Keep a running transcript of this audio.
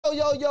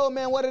Yo,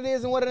 man, what it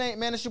is and what it ain't,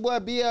 man. It's your boy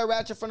BL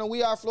Ratchet from the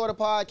We Are Florida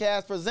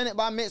podcast, presented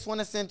by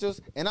YNW,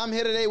 and I'm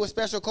here today with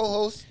special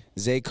co-host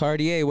Zay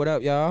Cartier. What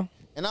up, y'all?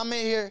 And I'm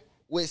in here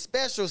with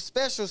special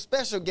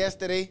guest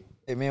today.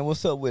 Hey, man,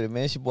 what's up with it,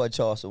 man? It's your boy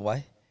Charleston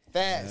White.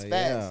 Facts.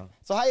 Yeah.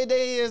 So how your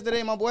day is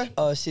today, my boy?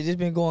 Shit, it's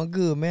been going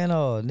good, man.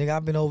 Nigga,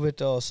 I've been over at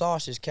the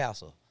Sausage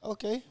Castle.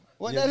 Okay.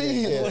 What that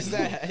is? Yeah. What's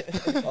that?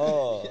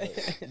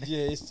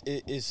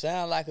 It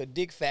sound like a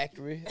dick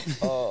factory.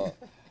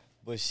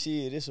 But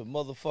shit, it's a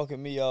motherfucking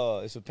me.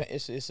 It's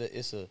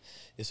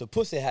a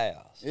pussy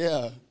house.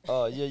 Yeah.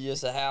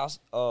 It's a house.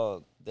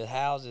 The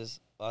house is,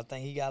 I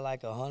think he got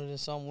like 100 and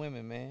some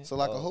women, man. So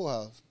like a whole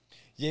house.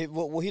 Yeah,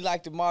 well, he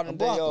like the modern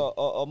day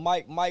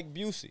Mike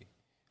Busey.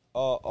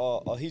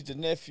 He's the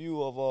nephew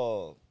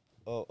of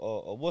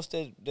what's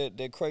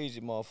that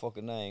crazy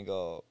motherfucker name?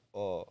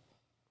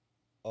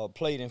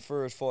 Played in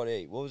First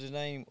 48. What was his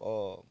name?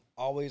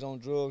 Always on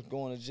drugs,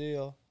 going to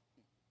jail.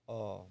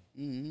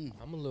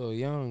 I'm a little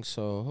young,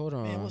 so hold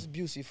on. Man, what's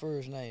Busey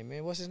first name,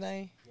 man? What's his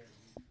name?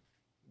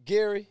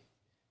 Gary.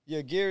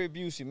 Yeah, Gary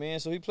Busey, man.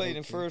 So he played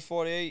in First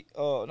 48.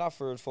 Not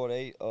First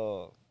 48.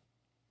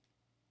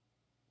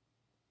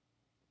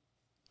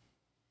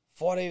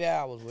 48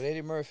 Hours with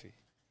Eddie Murphy.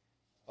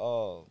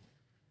 Man,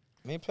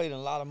 he played in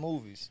a lot of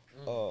movies.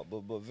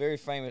 But very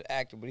famous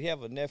actor. But he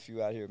have a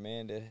nephew out here,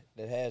 man,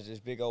 that has this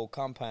big old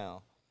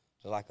compound.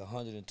 It's like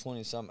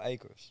 120 something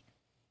acres.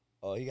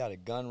 He got a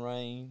gun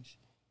range.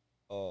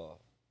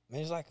 Man,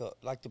 it's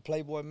like the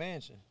Playboy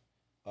Mansion.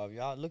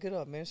 Y'all look it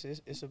up, man.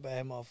 It's a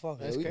bad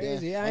motherfucker. That's It's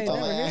crazy. I ain't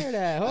never heard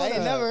that. I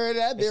ain't never heard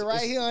that bit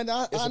right here. I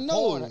know.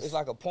 It's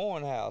like a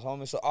porn house,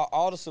 homie. So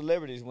all the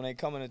celebrities, when they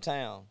come into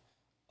town,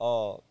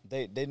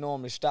 they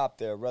normally stop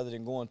there rather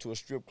than going to a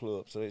strip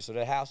club. So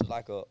that house is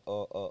like a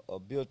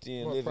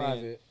built-in More live-in.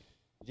 private.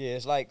 Yeah,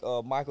 it's like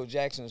Michael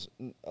Jackson's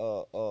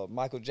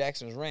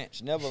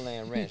ranch,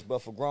 Neverland Ranch,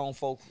 but for grown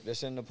folk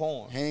that's in the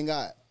porn. Hang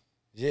out.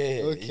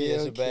 Yeah,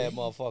 it's a bad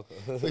motherfucker.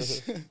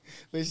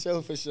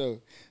 For sure.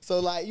 So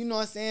like, you know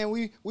what I'm saying?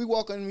 We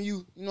welcome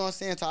you, you know what I'm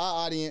saying, to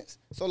our audience.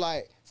 So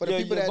like, for the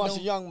people that a bunch don't,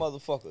 of young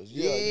motherfuckers.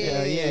 You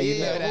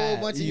know that.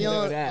 whole bunch of You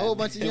know that. whole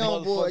bunch of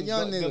young boys,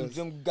 young niggas.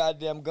 Them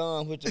goddamn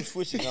guns with them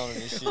switches on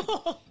it and shit.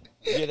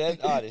 Yeah,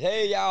 that audience.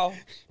 Hey, y'all.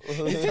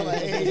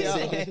 Hey,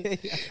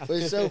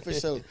 y'all. For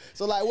sure.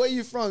 So like, where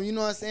you from? You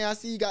know what I'm saying? I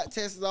see you got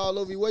Texas all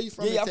over you. Where you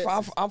from? Yeah, in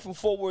I'm from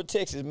Fort Worth,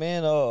 Texas,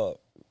 man.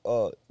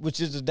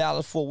 Which is the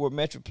Dallas-Fort Worth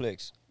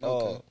Metroplex.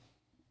 Okay.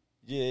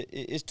 Yeah,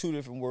 it's two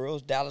different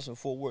worlds. Dallas and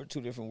Fort Worth,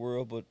 two different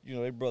worlds. But you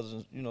know, they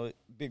brothers. You know,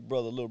 big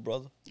brother, little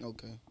brother.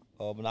 Okay.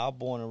 But I was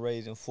born and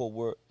raised in Fort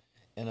Worth,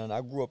 and then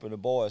I grew up in a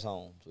boys'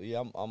 home. So yeah,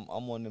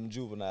 I'm one of them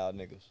juvenile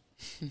niggas.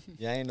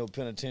 Yeah, I ain't no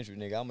penitentiary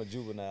nigga. I'm a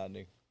juvenile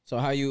nigga. So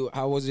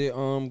how was it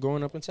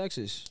growing up in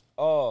Texas?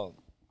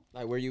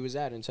 Like where you was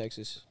at in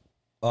Texas?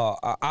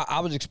 I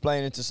was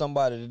explaining to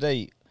somebody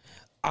today.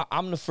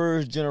 I'm the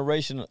first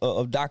generation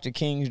of Dr.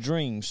 King's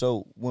dream.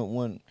 So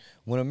when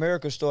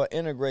America started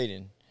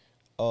integrating,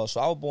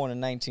 so I was born in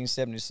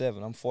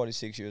 1977. I'm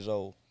 46 years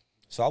old.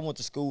 So I went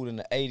to school in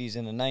the 80s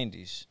and the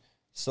 90s.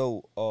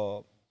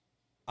 So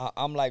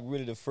I'm like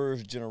really the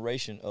first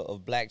generation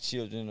of black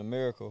children in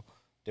America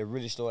that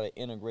really started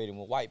integrating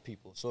with white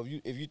people. So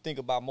if you think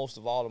about most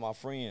of all of my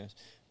friends,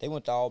 they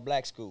went to all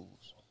black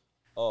schools.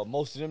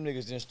 Most of them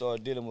niggas didn't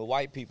start dealing with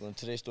white people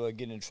until they started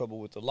getting in trouble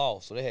with the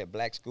law. So they had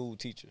black school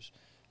teachers.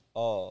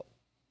 So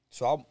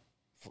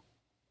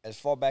as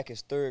far back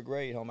as 3rd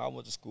grade, homie, I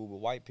went to school with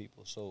white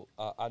people. So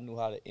I knew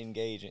how to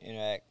engage and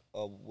interact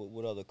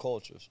with other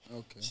cultures.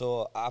 Okay.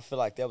 So I feel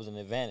like that was an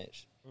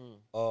advantage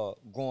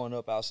growing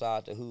up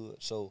outside the hood.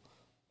 So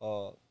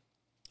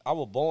I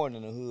was born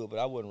in the hood, but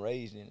I wasn't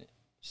raised in it.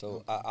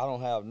 So okay. I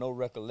don't have no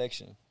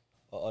recollection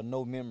or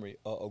no memory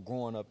of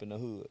growing up in the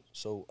hood.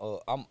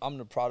 So I'm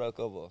the product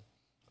of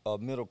a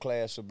middle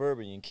class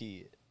suburban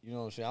kid. You know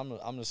what I'm saying?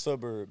 I'm the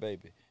suburb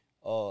baby.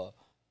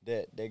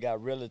 That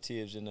got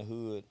relatives in the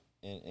hood,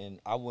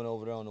 and I went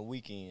over there on the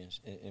weekends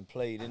and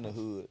played in the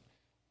hood,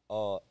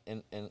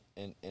 and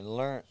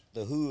learned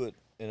the hood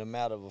in a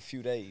matter of a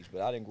few days.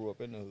 But I didn't grow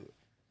up in the hood.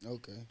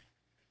 Okay.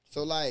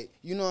 So like,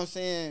 you know what I'm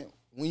saying?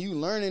 When you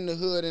learn in the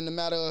hood in a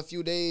matter of a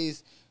few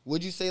days,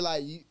 would you say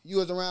like you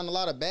was around a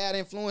lot of bad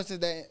influences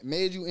that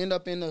made you end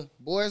up in the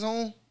boys'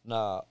 home?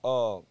 Nah.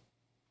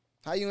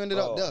 How you ended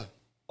up there?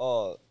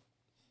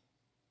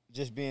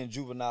 Just being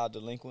juvenile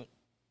delinquent.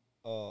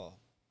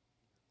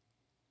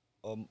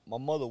 My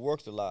mother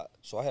worked a lot,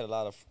 so I had a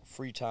lot of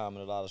free time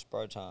and a lot of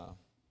spare time.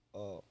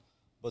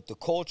 But the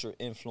culture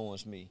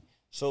influenced me.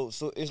 So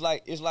it's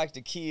like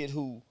the kid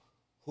who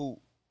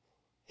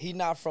he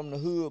not from the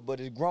hood, but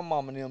his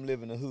grandmama and them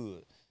live in the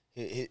hood.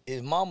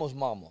 His mama's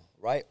mama,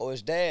 right, or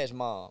his dad's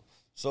mom.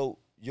 So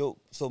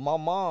my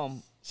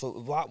mom. So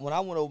when I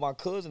went over my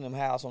cousin them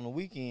house on the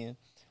weekend,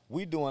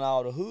 we doing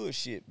all the hood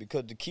shit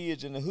because the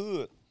kids in the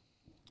hood,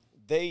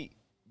 they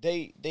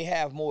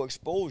have more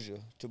exposure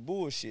to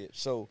bullshit.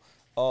 So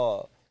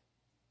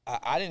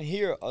I didn't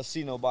hear or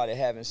see nobody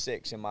having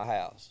sex in my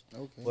house.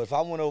 Okay. But if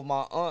I went over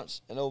my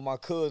aunts and over my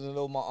cousins and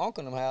over my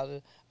uncle in them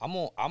houses, I'm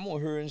gonna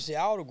hear and see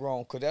all the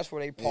grown, because that's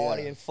where they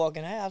party and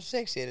fucking have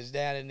sex at, is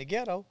down in the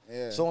ghetto.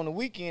 Yeah. So on the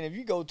weekend, if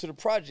you go to the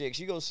projects,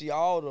 you go see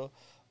all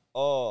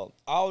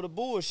the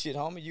bullshit,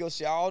 homie. You go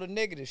see all the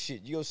negative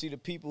shit. You go see the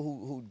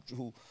people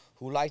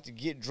who like to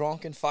get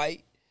drunk and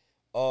fight.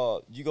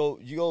 You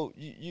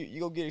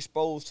go get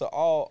exposed to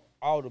all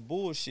the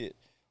bullshit.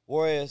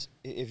 Whereas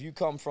if you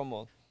come from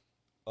a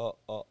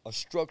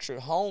structured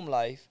home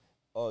life,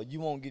 you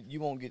won't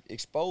get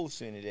exposed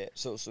to any of that.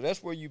 So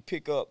that's where you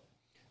pick up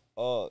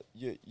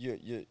your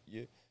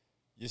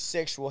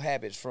sexual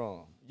habits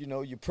from. You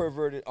know, your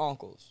perverted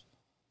uncles.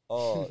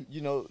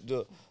 You know,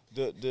 the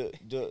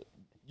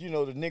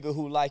nigga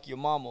who like your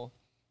mama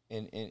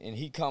and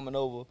he coming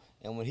over,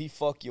 and when he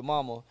fuck your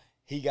mama,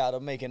 he got her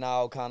making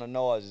all kind of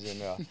noises in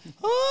there.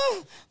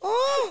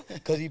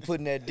 Because he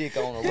putting that dick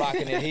on her,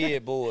 rocking that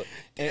headboard.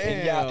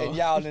 And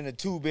y'all in a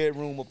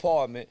 2-bedroom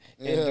apartment.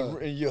 And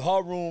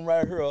her room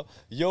right here,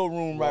 your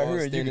room right here.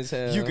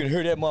 And you can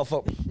hear that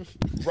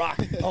motherfucker rock,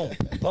 boom,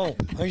 boom.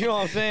 You know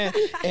what I'm saying?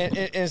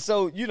 And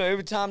so, you know,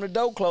 every time the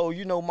door closed,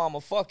 you know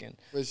mama fucking.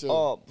 For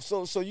sure.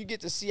 So you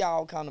get to see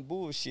all kind of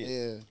bullshit.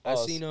 Yeah. I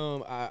seen,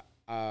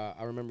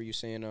 I remember you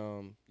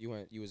saying,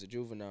 you was a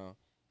juvenile.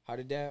 How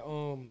did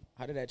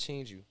that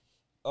change you?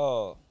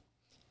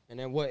 And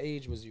then what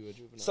age was you a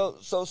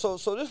juvenile?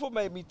 So this what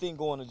made me think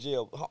going to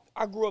jail.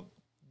 I grew up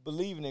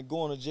believing that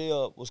going to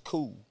jail was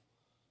cool.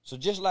 So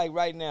just like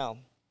right now,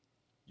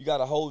 you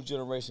got a whole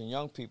generation of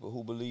young people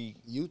who believe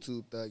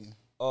YouTube thugging.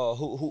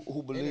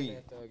 Who believe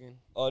Internet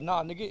thugging.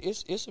 Nah, nigga,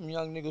 it's some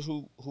young niggas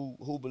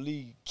who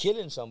believe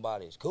killing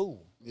somebody is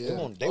cool.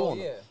 Yeah.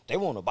 They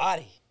want a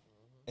body.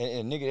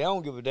 And nigga, they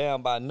don't give a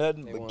damn about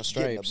nothing but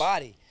getting a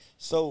body.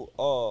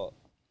 So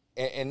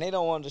and they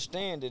don't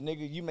understand that,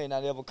 nigga, you may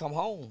not ever come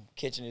home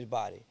catching this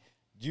body.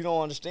 You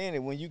don't understand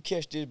that when you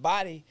catch this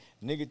body,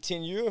 nigga,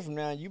 10 years from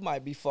now, you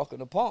might be fucking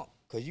a punk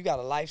because you got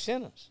a life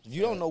sentence.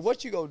 You don't know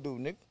what you gonna do,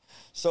 nigga.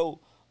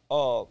 So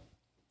for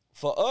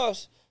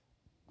us,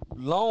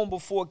 long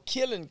before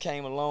killing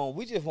came along,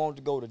 we just wanted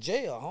to go to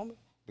jail, homie.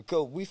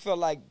 Because we felt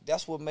like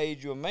that's what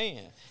made you a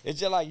man. It's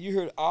just like you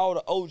heard all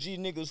the OG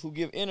niggas who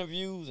give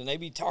interviews and they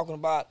be talking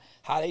about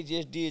how they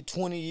just did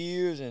 20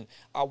 years and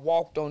I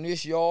walked on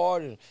this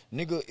yard and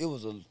nigga, it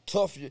was a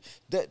tough year.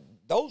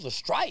 Those are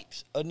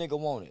stripes a nigga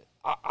wanted.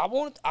 I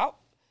want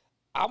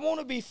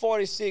to be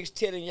 46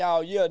 telling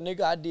y'all, yeah,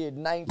 nigga, I did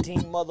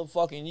 19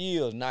 motherfucking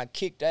years and I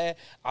kicked ass.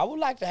 I would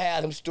like to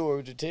have them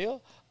stories to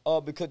tell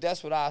because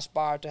that's what I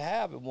aspired to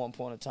have at one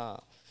point in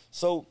time.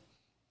 So,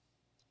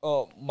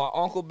 my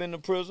uncle been to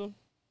prison.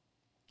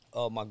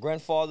 My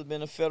grandfather been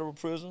to federal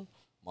prison.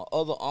 My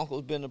other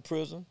uncles been to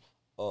prison.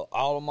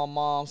 All of my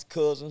mom's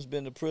cousins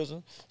been to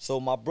prison. So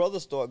my brother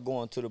started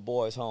going to the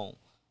boys' home.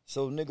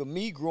 So nigga,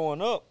 me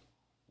growing up,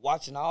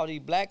 watching all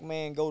these black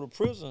men go to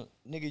prison,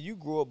 nigga, you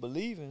grew up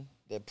believing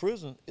that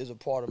prison is a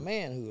part of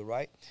manhood,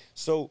 right?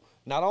 So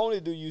not only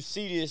do you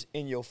see this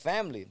in your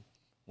family,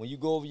 when you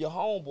go over your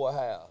homeboy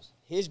house,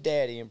 his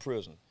daddy in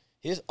prison.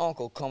 His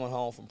uncle coming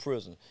home from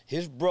prison.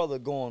 His brother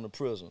going to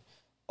prison.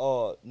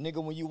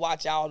 Nigga, when you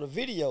watch all the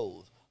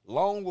videos,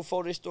 long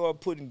before they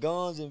started putting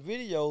guns in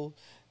videos,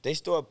 they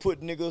started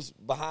putting niggas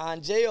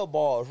behind jail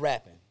bars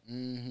rapping.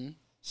 Mm-hmm.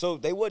 So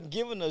they wasn't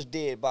giving us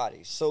dead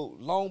bodies. So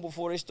long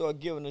before they started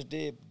giving us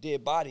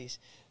dead bodies,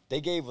 they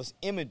gave us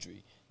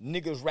imagery.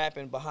 Niggas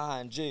rapping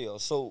behind jail.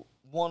 So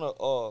one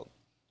of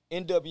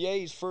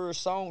NWA's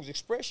first songs,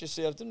 Express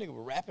Yourself, them niggas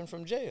were rapping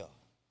from jail.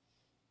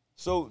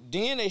 So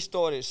then they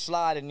started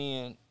sliding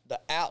in the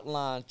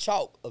outline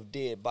chalk of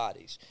dead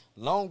bodies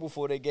long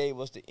before they gave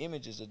us the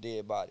images of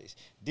dead bodies.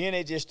 Then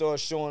they just started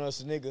showing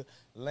us a nigga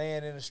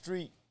laying in the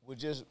street with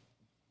just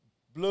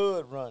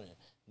blood running.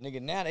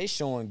 Nigga, now they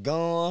showing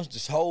guns,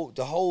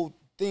 the whole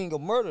thing of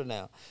murder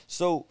now.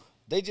 So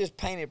they just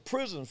painted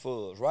prison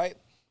for us, right?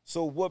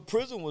 So what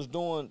prison was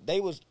doing, they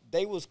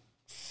was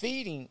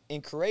feeding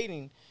and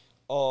creating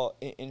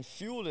and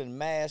fueling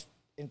mass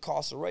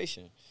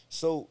incarceration.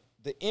 So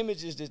the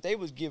images that they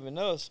was giving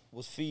us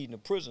was feeding the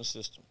prison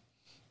system.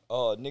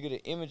 Nigga,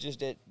 the images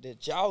that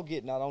y'all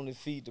get not only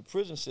feed the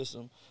prison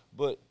system,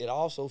 but it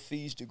also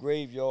feeds the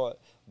graveyard,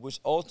 which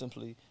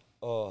ultimately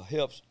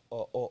helps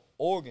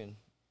organ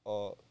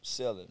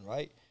selling,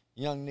 right?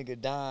 Young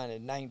nigga dying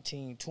at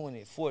 19,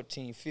 20,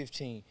 14,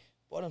 15.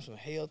 Boy, them some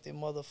healthy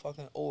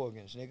motherfucking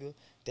organs, nigga.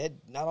 That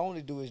not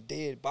only do his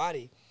dead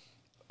body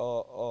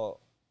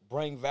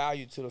bring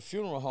value to the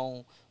funeral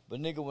home,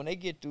 but nigga, when they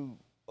get through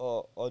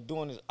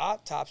doing his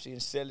autopsy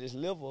and sell his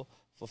liver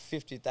for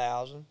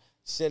 $50,000,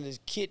 sell his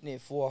kidney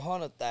for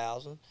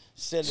 $100,000,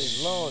 sell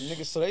his lung,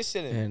 nigga. So they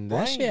selling and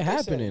that brain, shit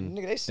happening.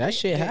 Nigga, that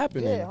shit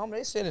happening. Yeah, homie,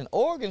 they selling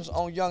organs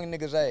on young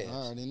niggas' ass. I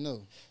already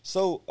know.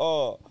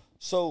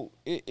 So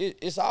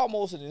it's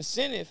almost an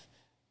incentive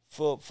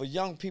for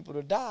young people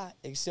to die,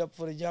 except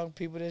for the young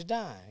people that's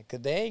dying, because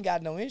they ain't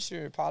got no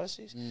insurance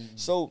policies. Mm-hmm.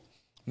 So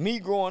me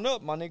growing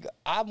up, my nigga,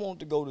 I want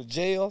to go to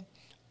jail.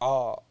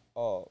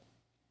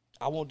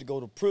 I wanted to go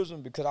to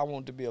prison because I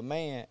wanted to be a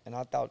man, and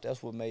I thought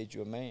that's what made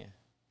you a man.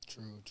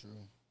 True.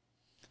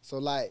 So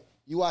like,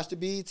 you watch the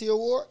BET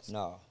Awards?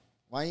 Nah.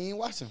 Why you ain't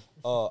watching?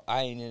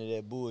 I ain't into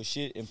that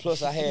bullshit. And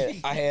plus I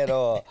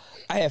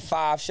had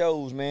 5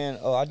 shows, man.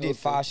 I did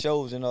 5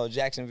 shows in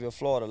Jacksonville,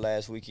 Florida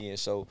last weekend.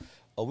 So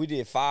we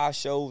did 5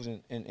 shows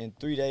in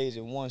 3 days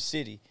in one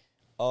city.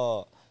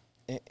 And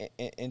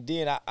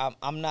then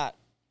I'm not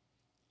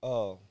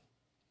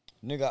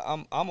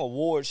nigga, I'm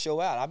award show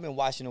out. I've been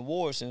watching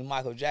awards since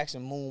Michael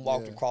Jackson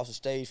moonwalked across the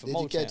stage for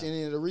Motown. Did you catch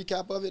any of the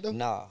recap of it though?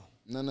 Nah.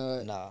 None of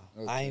it? Nah.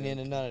 Okay, I ain't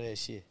into none of that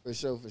shit. For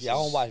sure. Yeah, I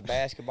don't watch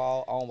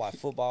basketball. I don't watch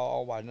football. I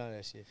don't watch none of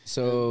that shit.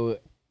 So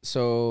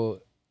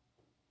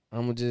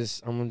I'm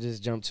gonna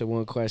just jump to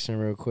one question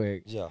real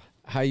quick. Yeah.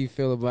 How you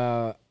feel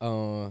about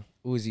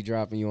Uzi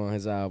dropping you on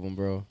his album,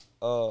 bro?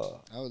 I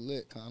was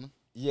lit, Connor.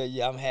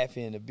 Yeah, I'm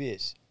happy in the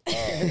bitch.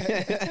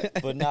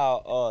 But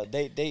now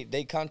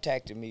they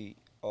contacted me.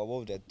 What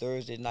was that,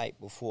 Thursday night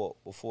before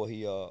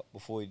he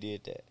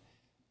did that?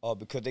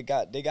 Because they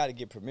got to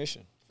get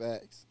permission.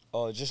 Facts.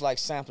 Just like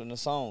sampling the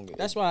song.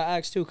 That's why I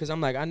asked too, cause I'm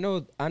like, I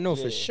know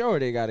for sure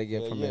they gotta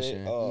get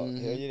permission. Hell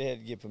yeah, they had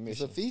to get permission.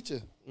 It's a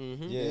feature.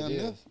 Mm-hmm. Yeah, it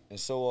is. And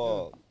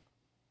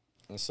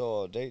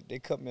so they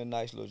cut me a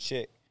nice little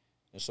check,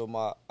 and so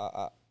my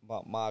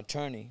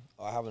attorney,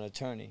 I have an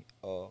attorney,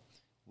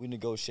 we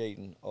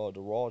negotiating the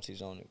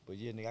royalties on it. But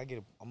yeah,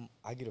 nigga,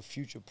 I get a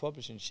future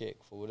publishing check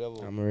for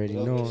whatever I'm already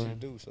knowing.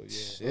 do. So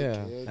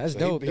yeah, Yeah, that's so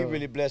dope. He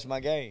really blessed my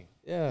game.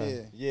 Yeah.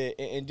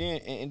 And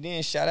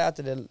then shout out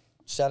to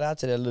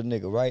that little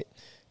nigga, right?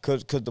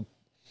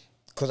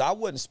 Cause I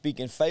wasn't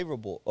speaking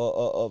favorable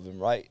of him,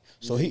 right?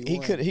 So he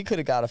could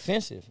have got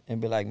offensive and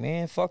be like,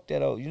 man, fuck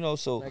that,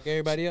 so Like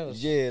everybody else.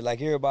 Yeah,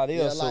 like everybody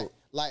else. Yeah,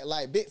 so,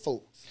 like big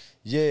folks.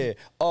 yeah.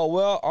 Oh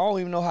well, I don't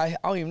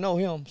even know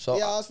him. So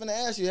yeah, I was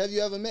finna ask you, have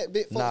you ever met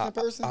big folks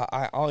in person?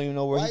 I don't even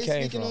know where he came from.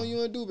 Why he speaking on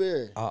you and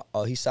Dewberry?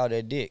 He saw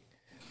that dick.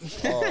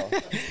 Damn.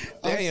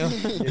 Yeah,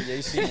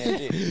 you seen that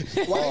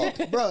dick. Why,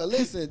 bro?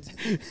 Listen,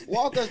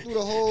 walk us through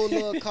the whole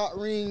little cock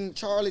ring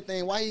Charlie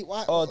thing. Why?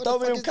 Throw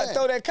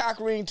that cock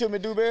ring to me,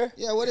 Dewberry.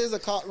 Yeah, what is a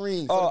cock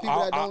ring for the people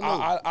that don't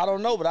know? I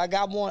don't know, but I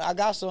got one. I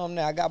got some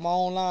now. I got my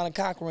own line of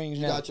cock rings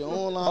now. You got your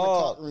own line of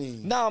cock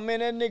rings. Nah,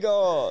 man, that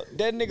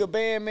nigga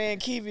Bandman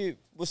Kiwi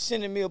was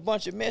sending me a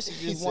bunch of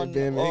messages.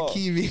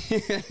 Kiwi.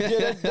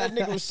 Yeah, that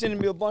nigga was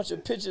sending me a bunch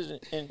of pictures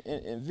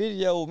and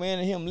video, man,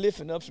 of him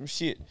lifting up some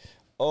shit.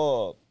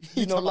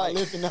 You know, like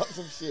lifting up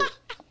some shit.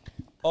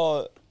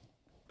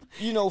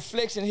 You know,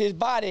 flexing his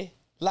body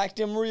like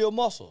them real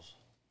muscles.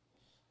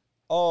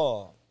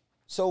 So,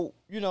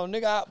 you know,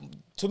 nigga,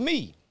 to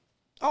me,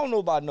 I don't know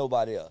about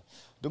nobody else.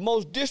 The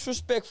most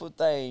disrespectful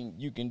thing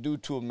you can do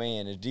to a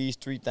man is these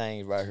 3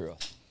 things right here.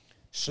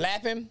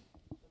 Slap him.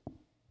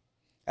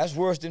 That's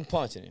worse than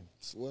punching him.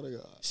 Swear to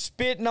God.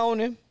 Spitting on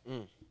him.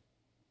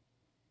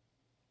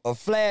 A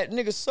flat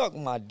nigga suck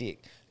my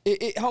dick.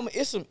 Homie,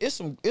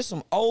 it's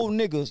some old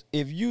niggas.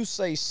 If you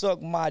say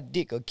suck my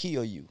dick or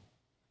kill you,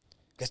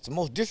 that's the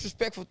most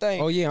disrespectful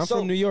thing. Oh yeah, I'm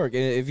from New York.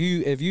 And if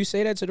you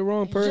say that to the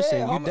wrong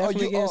person, you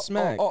definitely get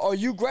smacked. Or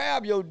you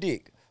grab your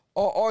dick,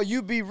 or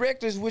you be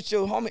reckless with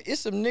your homie.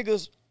 It's some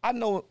niggas I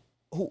know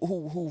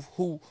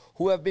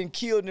who have been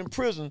killed in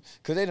prison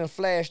because they done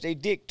flashed their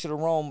dick to the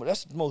wrong.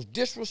 That's the most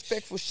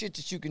disrespectful shit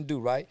that you can do,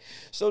 right?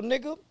 So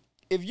nigga,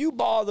 if you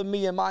bother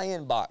me in my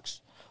inbox,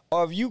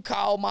 or if you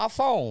call my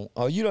phone,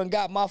 or you done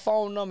got my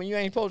phone number and you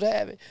ain't supposed to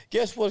have it,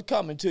 guess what's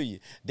coming to you?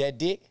 That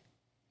dick.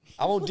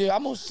 I'm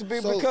gonna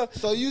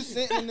so you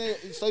sent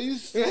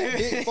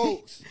big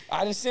folks.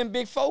 I didn't send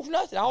big folks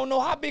nothing. I don't know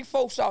how big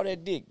folks saw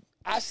that dick.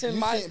 I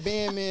sent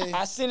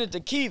I sent it to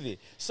Kiwi.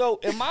 So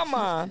in my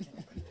mind,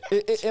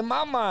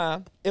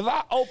 if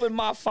I open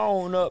my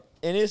phone up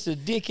and it's a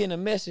dick in a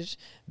message,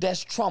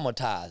 that's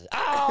traumatizing.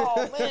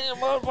 Oh man,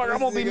 motherfucker, I'm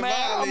gonna be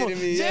mad. I'm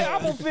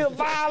gonna feel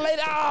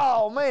violated.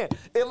 Oh man,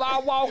 if I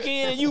walk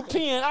in and you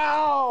pin,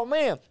 oh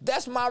man,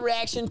 that's my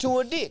reaction to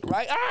a dick,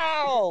 right?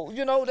 Oh,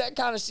 you know, that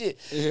kind of shit.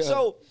 Yeah.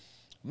 So,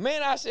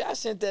 man, I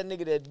sent that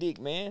nigga that dick,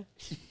 man.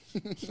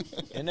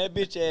 And that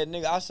bitch ass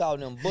nigga, I saw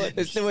them buttons.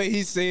 That's the way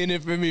he's saying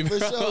it for me, bro.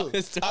 For sure.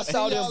 I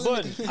saw them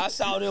buttons. I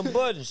saw them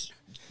buttons.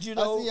 You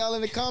know, I see y'all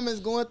in the comments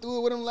going through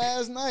it with him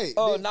last night.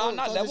 Oh no,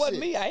 that wasn't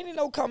me. I ain't in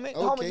no comment.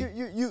 Okay.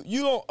 Homie,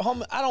 you don't,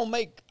 homie. I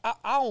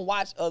don't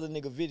watch other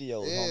nigga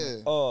videos.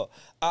 Yeah.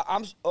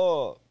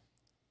 Homie.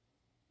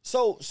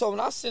 So when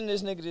I send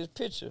this nigga this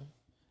picture,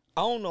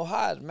 I don't know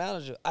how his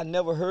manager. I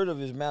never heard of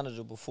his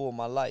manager before in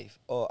my life.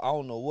 I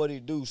don't know what he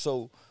do.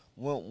 So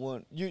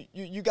when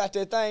you got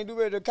that thing,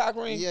 do the cock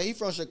ring? Yeah, he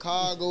from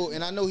Chicago,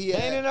 and I know he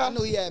had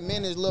men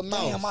in his little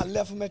mouth. Damn, I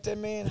left him at that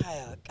man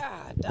house.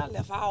 God, I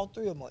left all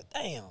 3 of them.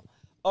 Damn.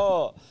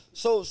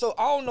 So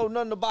I don't know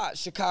nothing about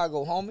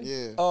Chicago, homie.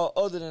 Yeah.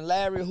 Other than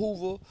Larry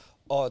Hoover,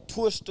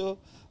 Twister,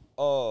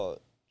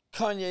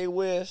 Kanye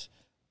West,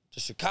 the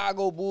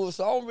Chicago Bulls.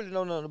 So I don't really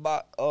know nothing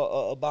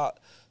about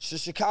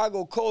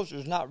Chicago culture.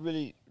 Is not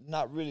really.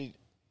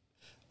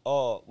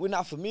 We're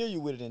not familiar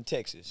with it in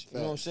Texas. You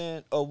know what I'm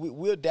saying?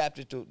 We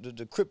adapted to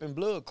the Crip and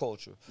Blood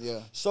culture. Yeah.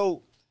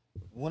 So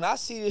when I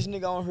see this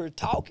nigga on here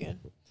talking,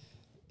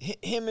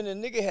 him and the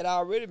nigga had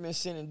already been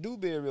sending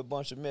Dewberry a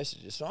bunch of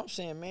messages. So I'm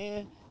saying,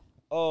 man,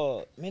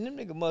 them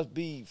niggas must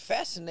be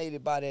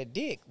fascinated by that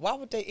dick. Why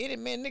would they? Any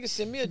man, nigga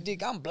send me a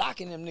dick, I'm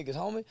blocking them niggas,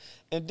 homie.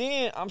 And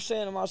then I'm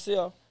saying to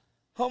myself,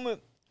 homie,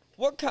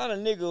 what kind of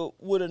nigga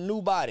with a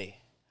new body?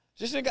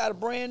 This nigga got a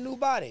brand new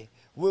body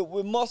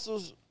with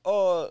muscles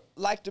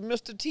like the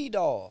Mr.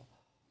 T-Dog.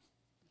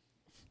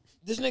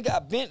 This nigga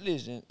got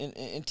Bentleys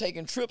and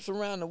taking trips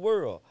around the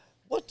world.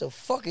 What the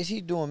fuck is he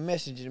doing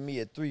messaging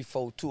me at 3,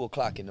 4, 2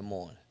 o'clock in the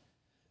morning?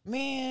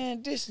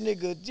 Man, this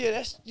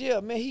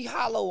nigga, man, he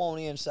hollow on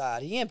the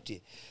inside. He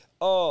empty.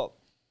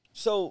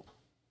 So,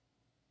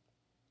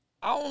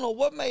 I don't know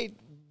what made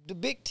the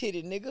big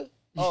titty nigga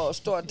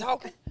start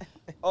talking.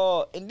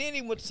 And then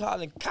he went to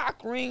hollering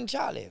cock ring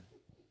Charlie.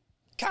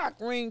 Cock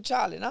ring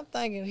Charlie. And I'm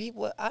thinking,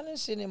 I didn't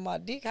send him my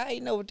dick. How he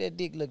know what that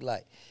dick look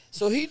like?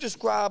 So he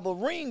described a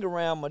ring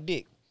around my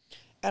dick.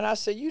 And I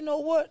said, you know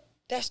what?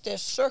 That's that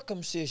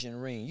circumcision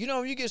ring. You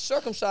know, when you get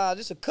circumcised,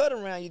 it's a cut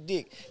around your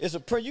dick. It's a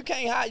print. You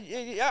can't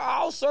hide.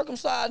 All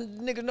circumcised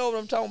niggas know what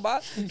I'm talking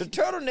about. The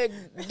turtleneck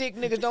dick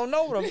niggas don't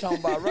know what I'm talking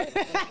about, right?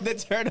 The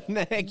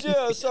turtleneck.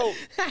 Yeah, so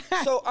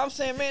I'm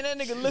saying, man, that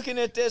nigga looking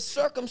at that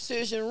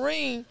circumcision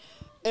ring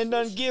and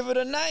done give it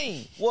a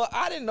name. Well,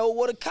 I didn't know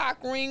what a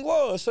cock ring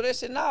was. So they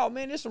said, no,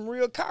 man, there's some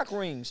real cock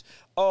rings.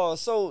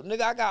 So,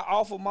 nigga, I got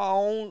off of my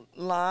own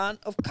line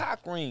of cock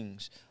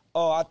rings.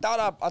 I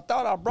thought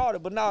I brought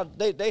it, but now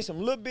they some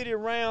little bitty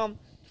round,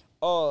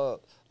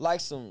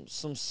 like some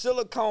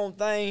silicone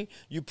thing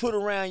you put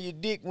around your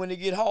dick when it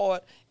get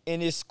hard,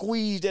 and it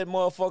squeeze that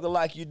motherfucker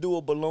like you do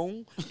a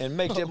balloon and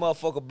make that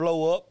motherfucker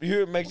blow up. You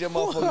hear it? Make that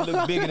motherfucker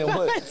look bigger than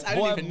what?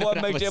 Boy,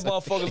 make that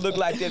motherfucker look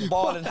like that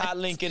ball and hot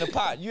link in a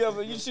pot. You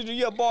ever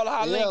ball and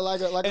hot link? Yeah, like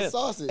a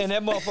sausage. And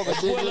that motherfucker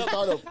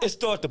swell up, it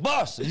start to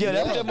bust. Yeah,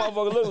 that's what that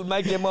motherfucker look.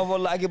 Make that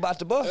motherfucker like it about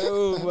to bust.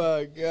 Oh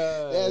my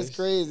God. That's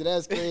crazy.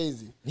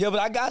 Yeah,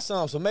 but I got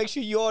some. So make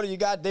sure you order.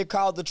 They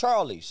called the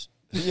Charlies.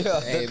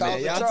 Yeah, hey, they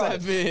called man, the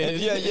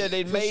Charlies. Yeah,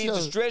 they made sure.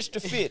 the stretch to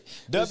fit.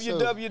 For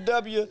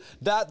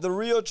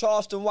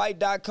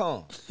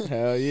www.therealcharlestonwhite.com.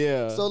 Hell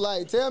yeah. So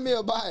like, tell me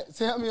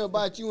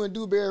about you and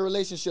Dewberry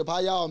relationship. How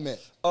y'all met?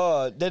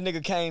 That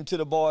nigga came to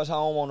the boys'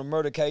 home on a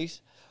murder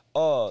case.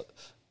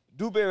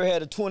 Dewberry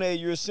had a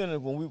 28-year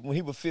sentence when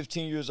he was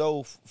 15 years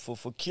old for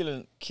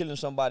killing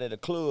somebody at a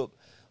club.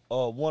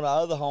 One of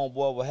our other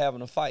homeboys was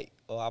having a fight.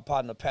 Our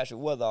partner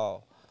Patrick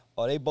Weatherall.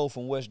 They both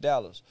from West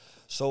Dallas.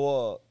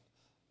 So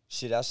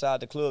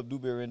outside the club,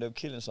 Dewberry ended up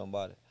killing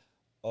somebody.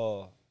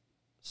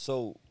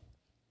 So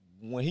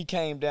when he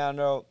came down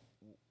there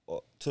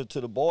to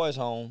the boys'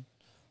 home,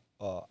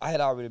 I had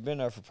already been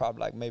there for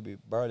probably like maybe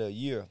barely a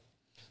year.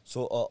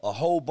 So a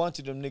whole bunch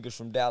of them niggas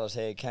from Dallas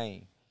had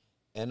came.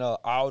 And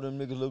all them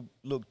niggas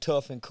look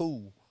tough and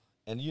cool.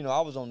 And, you know,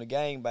 I was on the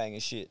gangbang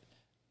and shit.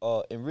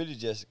 And really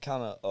just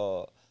kind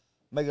of,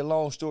 make a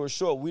long story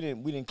short, we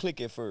didn't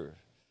click at first.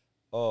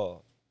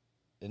 And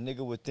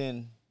nigga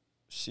within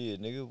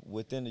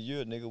the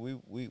year,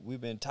 nigga, we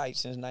been tight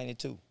since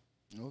 92.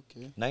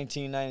 Okay.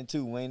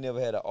 1992, we ain't never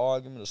had an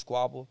argument, a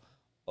squabble.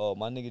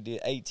 My nigga did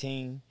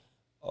 18.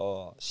 I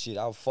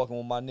was fucking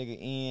with my nigga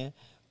in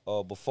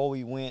before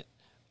he went,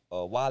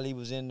 while he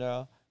was in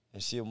there.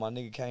 And shit, when my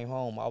nigga came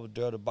home, I was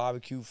there to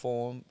barbecue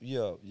for him.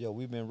 Yeah,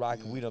 we been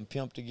rocking. Yeah. We done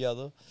pimped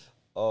together.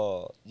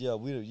 Y'all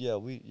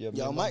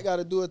might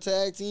gotta do a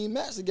tag team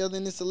match together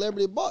in this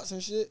celebrity boxing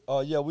shit.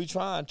 Yeah, we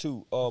trying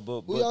to.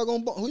 But who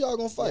y'all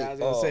gonna fight? Yeah, I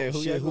was gonna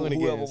say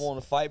whoever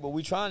want to fight, but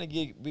we trying to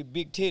get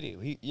big titty.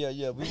 We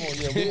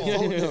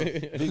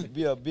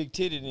want big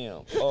titty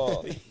them.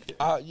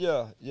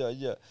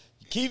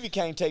 Kiwi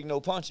can't take no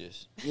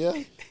punches. Yeah.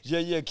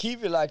 Yeah.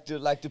 Kiwi like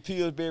the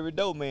Pillsbury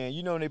Dough man.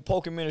 You know when they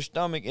poke him in the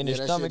stomach and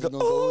his stomach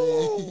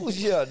go in.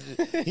 Yeah.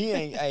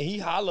 He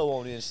hollow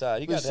on the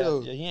inside. He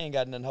ain't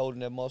got nothing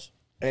holding that muscle.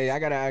 Hey, I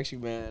gotta ask you,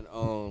 man,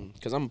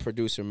 cause I'm a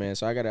producer, man,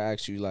 so I gotta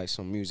ask you like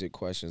some music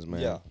questions,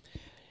 man. Yeah.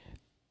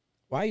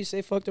 Why you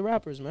say fuck the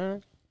rappers,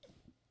 man?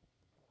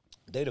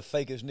 They the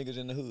fakest niggas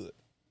in the hood.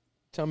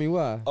 Tell me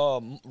why.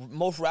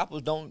 Most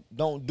rappers don't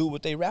do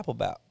what they rap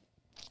about.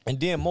 And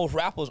then most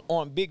rappers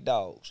aren't big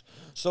dogs.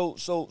 So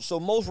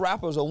most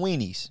rappers are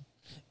weenies.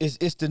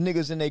 It's the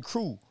niggas in their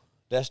crew.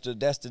 That's the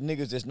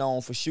niggas that's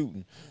known for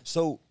shooting.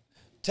 So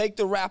take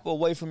the rapper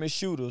away from his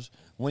shooters.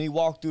 When he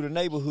walk through the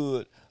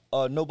neighborhood,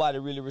 nobody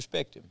really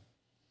respect him.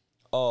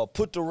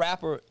 Take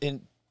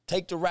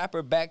the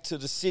rapper back to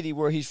the city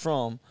where he's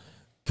from,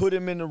 put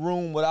him in the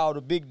room with all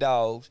the big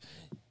dogs,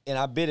 and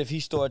I bet if he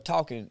started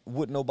talking,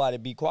 wouldn't nobody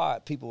be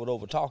quiet. People would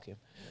overtalk him.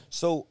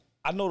 So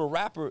I know the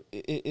rapper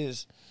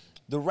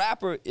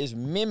is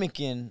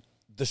mimicking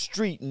the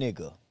street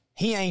nigga.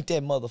 He ain't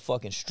that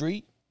motherfucking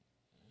street.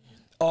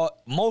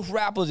 Most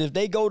rappers, if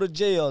they go to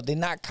jail, they're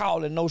not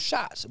calling no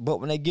shots.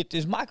 But when they get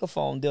this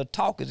microphone, they'll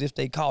talk as if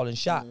they calling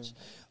shots.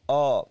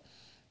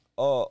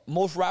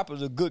 Most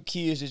rappers are good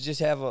kids that just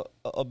have a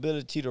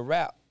ability to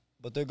rap,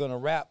 but they're gonna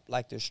rap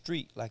like they're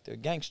street, like they're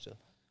gangster.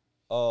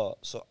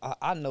 So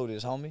I know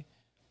this, homie.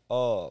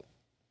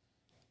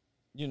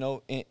 you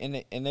know,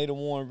 and they the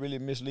one really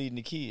misleading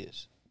the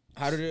kids.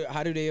 How do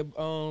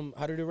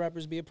the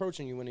rappers be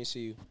approaching you when they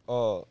see you?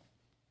 Uh,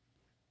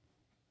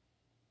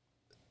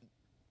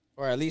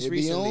 Or at least They be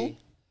recently.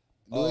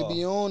 Do they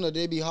be on or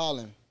they be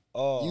hollering?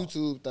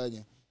 YouTube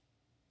thugging.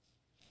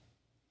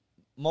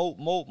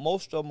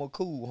 Most of them are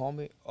cool,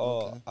 homie.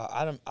 Okay.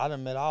 I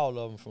done met all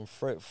of them from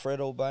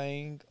Fredo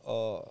Bang.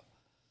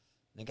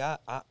 Nigga,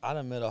 I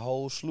done met a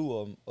whole slew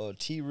of them.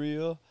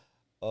 T-Real,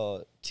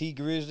 T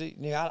Grizzly.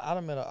 Nigga, I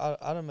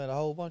done met a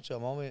whole bunch of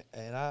them, homie.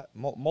 And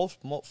most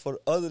for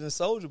other than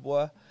Soulja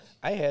Boy,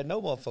 I ain't had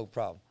no motherfucking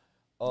problem.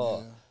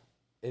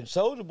 And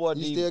Soulja Boy,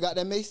 You still got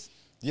that mace?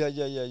 Yeah. And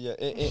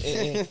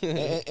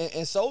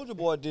Soulja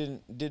Boy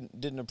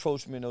didn't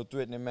approach me in no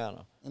threatening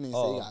manner. I mean, say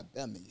you got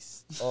that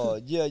mace.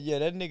 Yeah,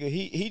 that nigga,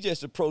 he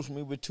just approached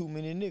me with too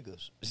many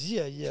niggas.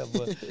 Yeah,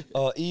 but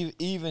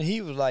even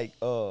he was like,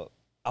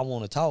 I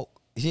want to talk.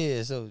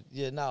 Yeah, so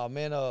yeah, nah,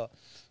 man,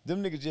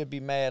 them niggas just be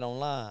mad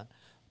online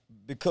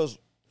because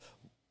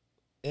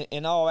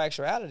in all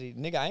actuality,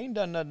 nigga, I ain't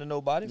done nothing to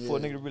nobody for a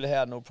nigga to really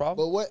have no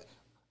problem. But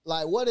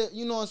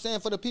you know what I'm saying,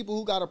 for the people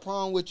who got a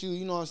problem with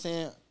you know what I'm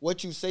saying,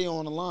 what you say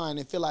on the line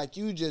and feel like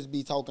you just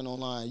be talking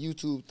online,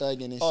 YouTube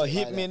thugging and shit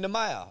Hit like me that. in the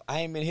mouth. I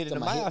ain't been hit in the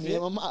mouth Hit me yet.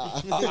 in my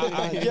mouth.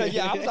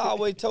 Yeah, I was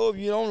always told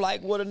if you don't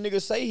like what a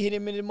nigga say, hit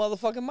him in the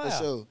motherfucking mouth.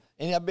 For sure.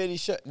 And I bet he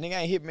nigga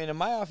ain't hit me in the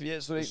mouth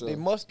yet, so they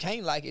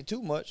can't like it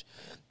too much.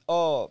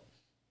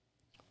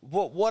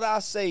 What I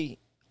say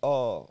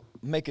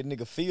make a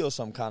nigga feel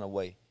some kind of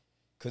way,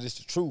 cause it's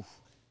the truth.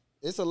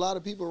 It's a lot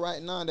of people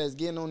right now that's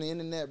getting on the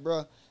internet,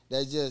 bro,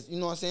 that's just, you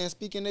know what I'm saying,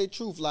 speaking their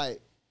truth. Like,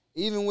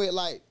 even with,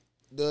 like,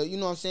 you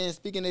know what I'm saying,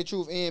 speaking their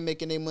truth and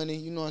making their money,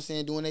 you know what I'm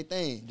saying, doing their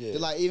thing. Yeah.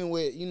 Like, even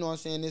with, you know what I'm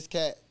saying, this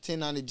cat,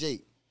 1090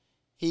 Jake,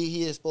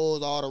 he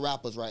exposed all the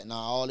rappers right now,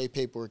 all their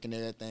paperwork and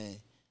everything.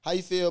 How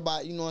you feel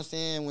about, you know what I'm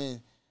saying,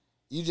 when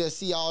you just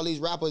see all these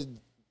rappers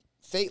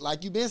fake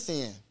like you been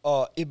saying?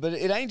 But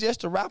it ain't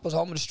just the rappers,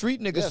 homie. The street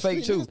niggas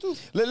fake street too.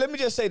 niggas too. Let me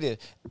just say this.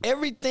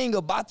 Everything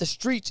about the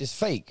streets is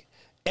fake.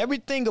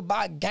 Everything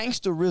about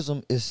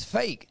gangsterism is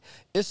fake.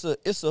 It's a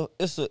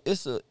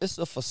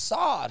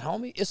facade,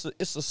 homie.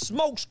 It's a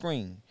smoke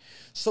screen.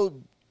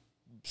 So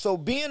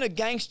being a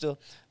gangster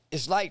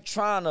is like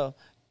trying to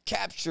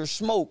capture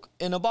smoke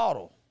in a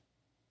bottle.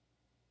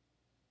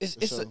 It's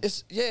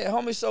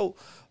homie. So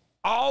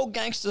all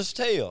gangsters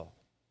tell,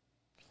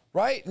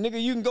 right?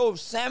 Nigga, you can go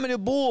Sammy the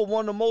Bull,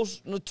 one of the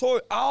most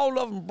notorious. All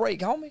of them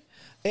break, homie.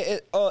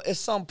 At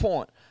some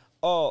point,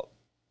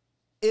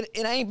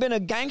 It ain't been a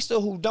gangster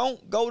who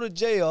don't go to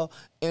jail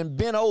and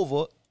bend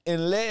over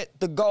and let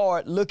the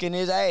guard look in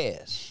his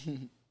ass.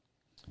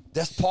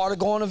 That's part of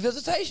going to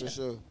visitation. For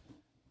sure.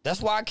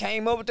 That's why I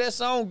came up with that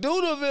song, Do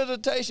the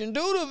Visitation,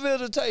 Do the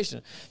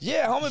Visitation.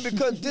 Yeah, homie,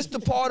 because this the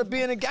part of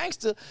being a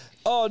gangster.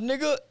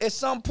 Nigga, at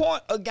some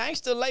point, a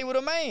gangster lay with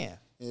a man.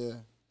 Yeah.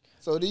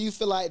 So do you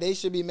feel like they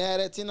should be mad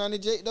at 1090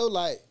 Jake, though,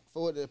 like,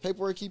 for the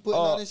paperwork he putting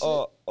on and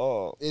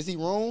shit? Is he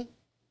wrong?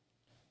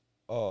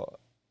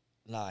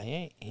 Nah,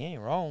 he ain't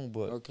wrong,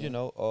 but Okay. you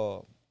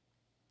know,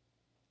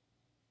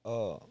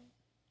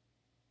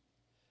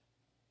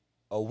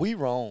 we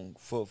wrong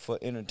for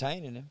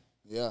entertaining him.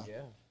 Yeah.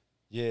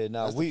 Yeah,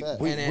 nah, That's we the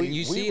fact. And we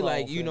you see, wrong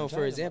like, you know, for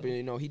entertaining example, him.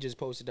 you know, he just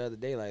posted the other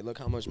day, like, look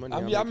how much money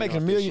I'm making off $1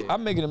 this million. shit.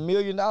 I'm making $1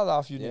 million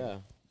off you, Yeah,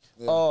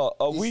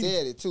 nigga. He We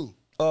said it, too.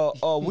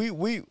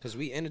 we because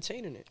we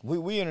entertaining it.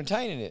 we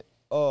entertaining it.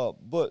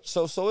 But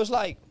so it's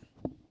like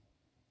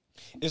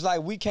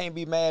we can't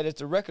be mad at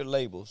the record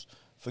labels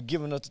for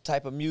giving us the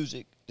type of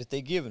music that they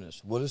giving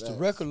us. Well, it's the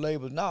record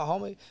labels. Nah,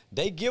 homie,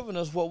 they giving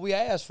us what we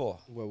asked for.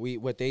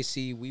 What they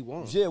see, we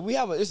want. Yeah, we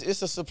have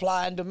it's a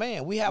supply and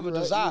demand. We have a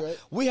desire. right.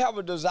 We have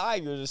a desire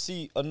to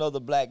see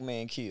another black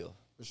man killed.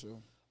 For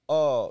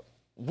sure.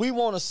 We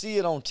want to see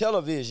it on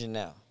television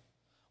now.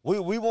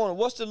 We want.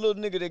 What's the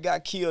little nigga that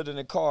got killed in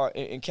the car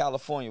in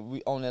California?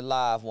 We on that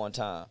live one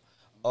time.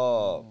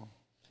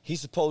 He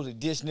supposedly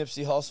dissed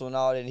Nipsey Hussle and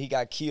all that, and he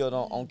got killed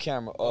on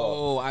camera.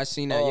 I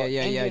seen that.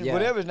 Yeah.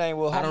 Whatever his name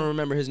was. I don't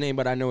remember his name,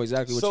 but I know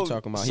exactly what you're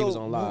talking about. He was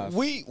on live.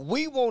 We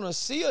want to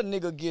see a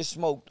nigga get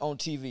smoked on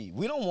TV.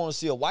 We don't want to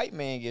see a white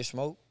man get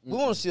smoked. We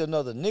want to see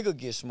another nigga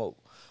get smoked.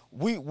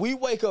 We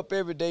wake up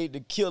every day to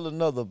kill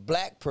another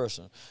black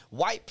person.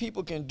 White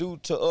people can do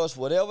to us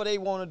whatever they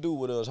want to do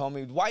with us,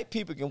 homie. White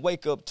people can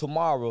wake up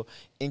tomorrow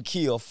and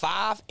kill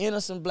 5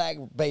 innocent black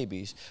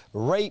babies,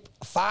 rape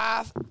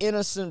 5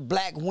 innocent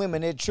black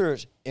women at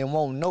church, and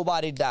won't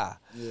nobody die.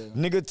 Yeah.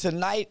 Nigga,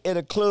 tonight at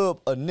a club,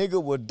 a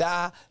nigga will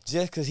die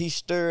just because he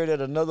stirred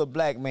at another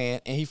black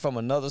man and he from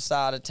another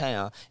side of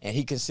town and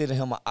he consider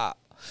him a op.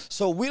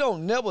 So we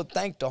don't never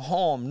think to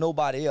harm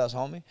nobody else,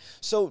 homie.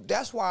 So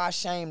that's why I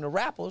shame the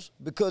rappers,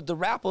 because the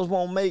rappers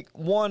won't make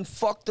one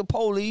fuck the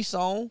police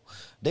song.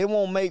 They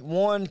won't make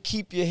one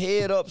keep your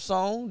head up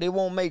song. They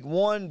won't make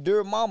one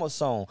Dear Mama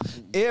song.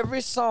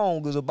 Every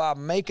song is about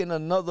making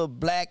another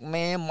black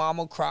man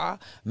mama cry,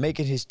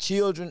 making his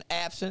children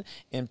absent,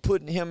 and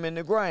putting him in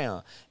the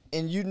ground.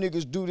 And you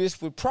niggas do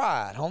this with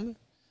pride, homie.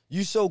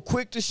 You so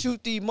quick to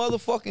shoot the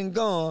motherfucking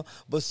gun,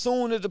 but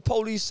soon as the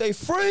police say,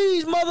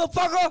 freeze,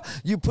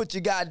 motherfucker, you put your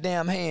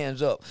goddamn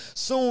hands up.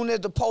 Soon as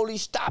the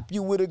police stop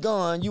you with a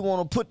gun, you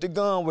want to put the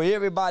gun where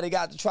everybody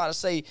got to try to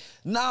say,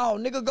 no,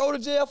 nigga, go to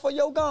jail for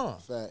your gun.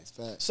 Facts.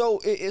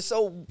 So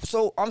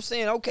so I'm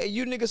saying, okay,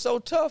 you nigga so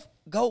tough,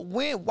 go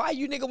win. Why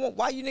you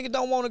nigga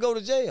don't want to go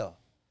to jail?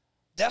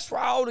 That's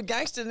where all the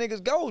gangster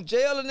niggas go,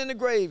 jail and in the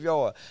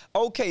graveyard.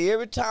 Okay,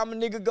 every time a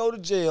nigga go to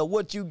jail,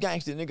 what you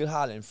gangster niggas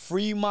hollering?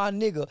 Free my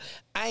nigga.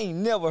 I ain't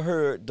never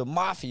heard the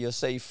mafia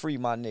say free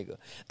my nigga.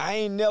 I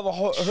ain't never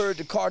heard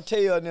the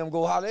cartel and them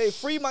go holler, hey,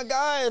 free my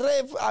guy.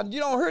 You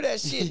don't hear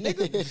that shit,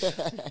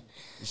 nigga.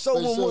 So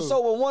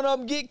when one of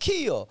them get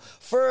killed,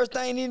 first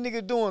thing these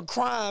niggas doing,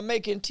 crying,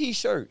 making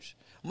T-shirts.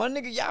 My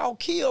nigga, y'all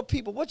kill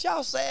people. What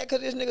y'all sad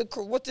cause this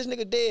nigga, what this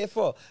nigga dead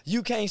for?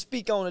 You can't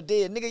speak on the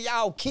dead. Nigga,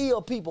 y'all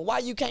kill people. Why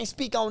you can't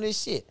speak on this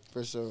shit?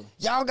 For sure.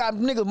 Y'all got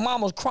niggas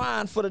mamas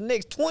crying for the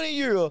next 20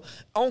 years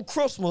on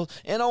Christmas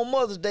and on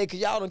Mother's Day cause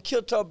y'all done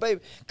killed her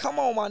baby. Come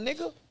on, my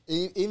nigga.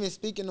 Even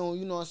speaking on,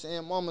 you know what I'm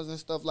saying, mamas and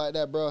stuff like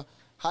that, bro.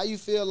 How you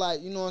feel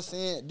like, you know what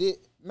I'm saying?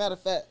 Matter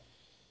of fact,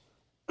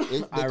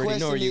 I already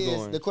know where you're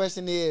going. The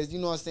question is, you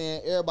know what I'm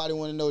saying, everybody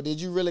want to know,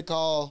 did you really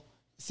call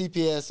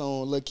CPS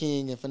on Lil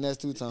King and Finesse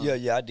 2 times?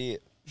 Yeah, I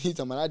did. He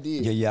talking about I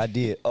did. Yeah, I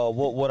did.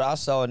 What I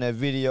saw in that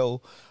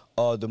video,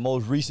 the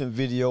most recent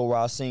video where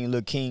I seen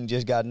Lil King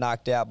just got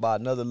knocked out by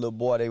another little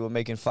boy they were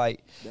making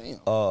fight.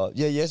 Damn.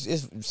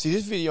 See,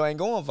 this video ain't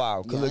going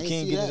viral because Lil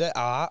King get his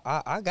ass.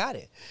 I got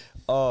it.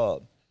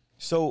 Homie,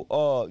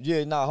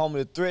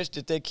 the threats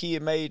that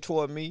kid made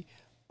toward me,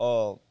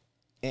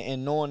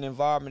 and knowing the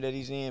environment that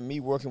he's in, me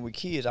working with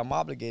kids, I'm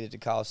obligated to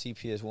call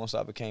CPS once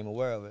I became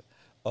aware of it.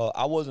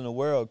 I wasn't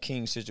aware of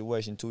King's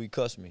situation until he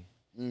cussed me.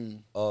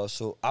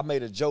 So I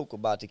made a joke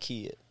about the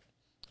kid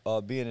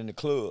being in the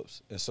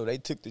clubs. And so they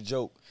took the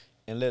joke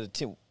and let a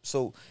 10.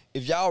 So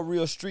if y'all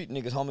real street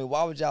niggas, homie,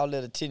 why would y'all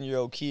let a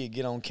 10-year-old kid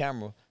get on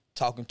camera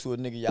talking to a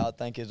nigga y'all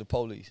think is the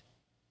police?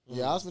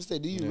 Yeah, I was gonna say,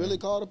 do you really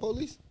call the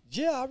police?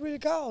 Yeah, I really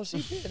called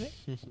CPS,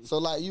 nigga. So,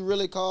 like, you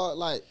really called,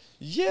 like...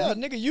 Yeah,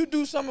 nigga, you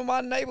do something in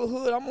my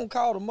neighborhood, I'm gonna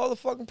call the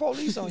motherfucking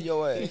police on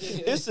your ass.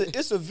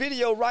 It's a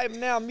video right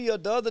now,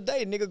 the other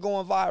day, nigga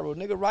going viral.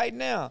 Nigga, right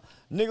now,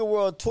 nigga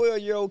where a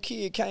 12-year-old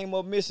kid came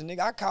up missing.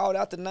 Nigga, I called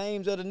out the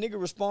names of the nigga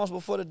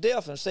responsible for the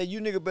death and say, you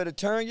nigga better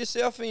turn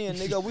yourself in,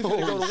 nigga, we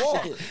finna go to war.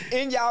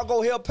 And y'all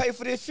go help pay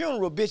for this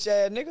funeral, bitch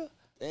ass nigga.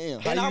 Damn.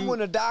 And I'm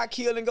gonna die,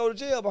 kill, and go to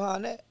jail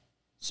behind that.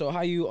 So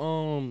how you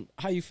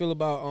feel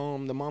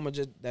about the mama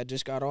that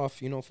just got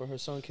off, you know, for her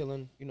son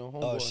killing, you know,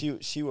 homeboy?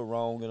 She was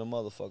wrong in a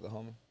motherfucker,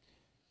 homie.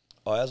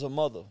 As a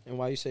mother. And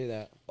why you say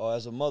that?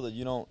 As a mother,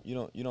 you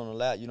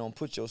don't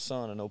put your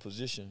son in no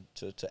position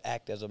to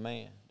act as a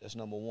man. That's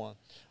number one.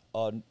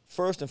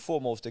 First and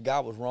foremost, the guy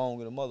was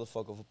wrong in a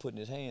motherfucker for putting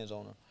his hands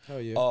on her.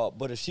 Hell yeah.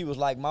 But if she was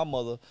like my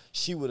mother,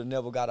 she would have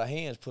never got her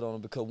hands put on her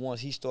because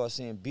once he started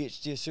saying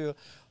bitch this here,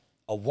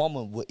 a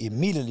woman would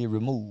immediately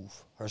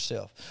remove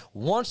herself.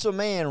 Once a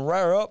man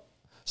rear up,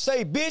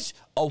 say bitch,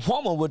 a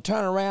woman would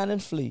turn around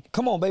and flee.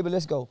 Come on, baby,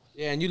 let's go.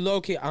 Yeah, and you low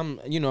key, I'm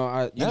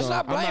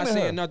not blaming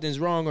saying her. nothing's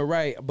wrong or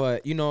right,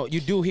 but you know, you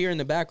do hear in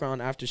the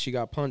background after she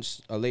got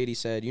punched, a lady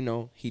said, you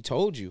know, he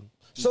told you.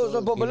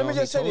 But let me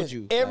just say this: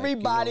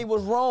 everybody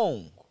was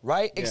wrong,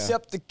 right? Yeah.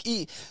 Except the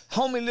kid.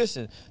 Homie,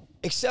 listen,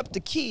 except the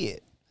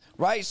kid,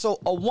 right? So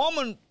a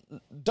woman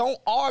don't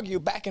argue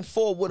back and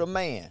forth with a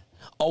man.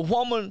 A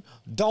woman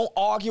don't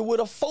argue with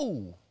a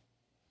fool.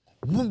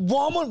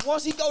 Woman,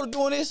 once he go to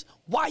doing this,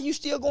 why you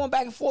still going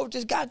back and forth with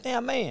this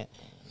goddamn man?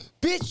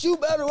 Bitch, you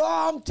better,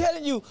 I'm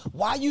telling you,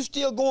 why you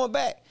still going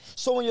back?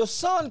 So when your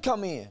son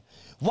come in,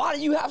 why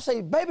do you have to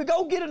say, baby,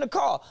 go get in the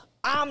car?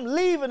 I'm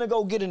leaving to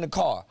go get in the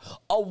car.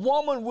 A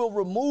woman will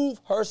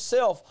remove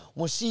herself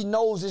when she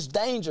knows it's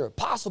danger,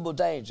 possible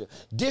danger,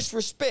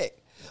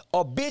 disrespect.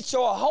 A bitch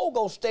or a hoe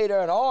gonna stay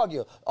there and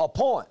argue a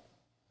point.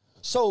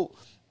 So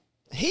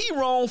he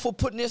wrong for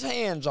putting his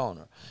hands on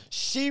her.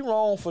 She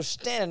wrong for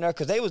standing there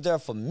because they was there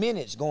for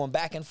minutes going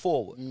back and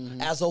forward.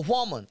 As a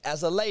woman,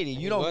 as a lady,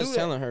 you don't do that. He was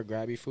telling her,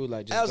 grab your food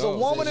like just as go. a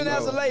woman and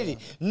as a lady,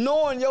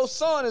 knowing your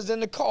son is in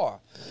the car.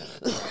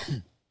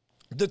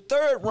 The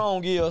third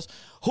wrong is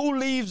who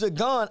leaves a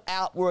gun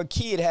out where a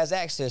kid has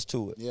access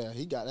to it. Yeah,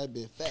 he got that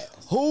bit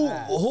fast.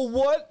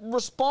 What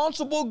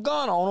responsible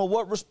gun owner,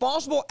 what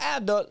responsible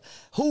adult,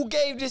 who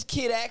gave this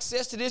kid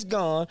access to this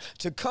gun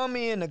to come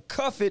in and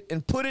cuff it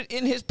and put it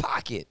in his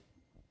pocket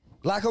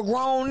like a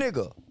grown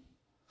nigga?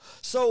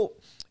 So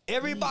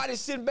everybody's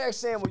sitting back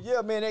saying, well,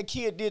 yeah, man, that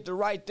kid did the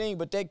right thing,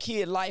 but that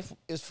kid's life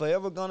is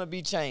forever gonna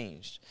be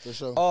changed. For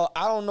sure.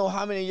 I don't know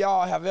how many of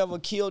y'all have ever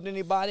killed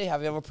anybody,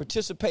 have ever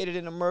participated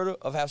in a murder,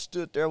 or have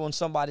stood there when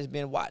somebody's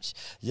been watched.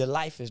 Your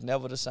life is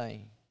never the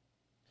same.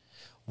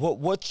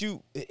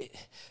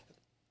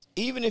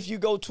 Even if you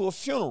go to a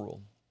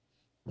funeral,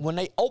 when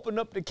they open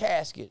up the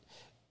casket,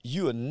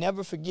 you'll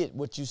never forget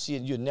what you see.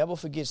 You'll never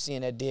forget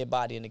seeing that dead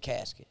body in the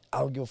casket. I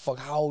don't give a fuck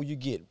how old you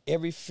get.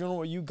 Every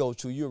funeral you go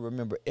to, you'll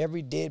remember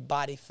every dead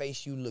body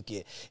face you look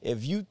at.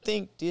 If you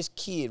think this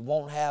kid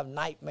won't have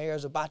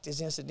nightmares about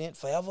this incident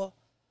forever,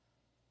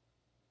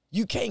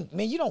 you can't,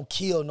 man, you don't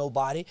kill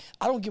nobody.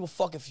 I don't give a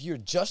fuck if you're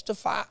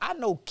justified. I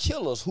know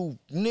killers who,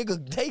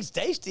 nigga,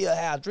 they still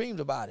have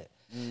dreams about it.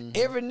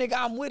 Every nigga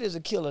I'm with is a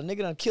killer. Nigga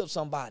done killed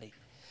somebody.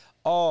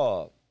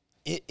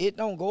 It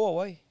don't go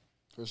away.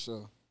 For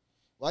sure.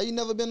 Why you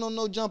never been on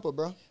no jumper,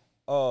 bro?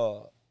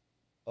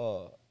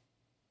 I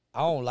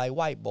don't like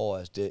white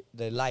boys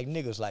that like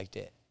niggas like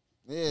that.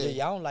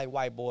 Yeah, I don't like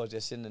white boys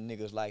that send the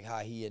niggas like how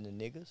he and the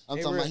niggas.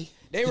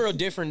 They real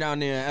different down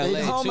there in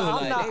LA too.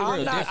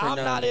 I'm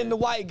not in the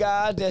white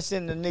guys that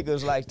send the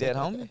niggas like that,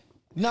 homie.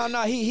 No,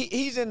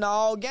 he's in the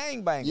all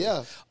gangbangers.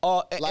 Yeah,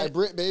 like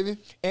Brit, baby.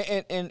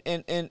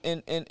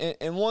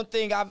 And one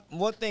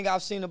thing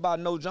I've seen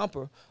about No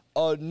Jumper,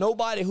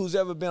 nobody who's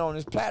ever been on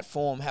this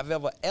platform have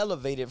ever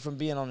elevated from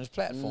being on this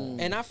platform.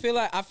 And I feel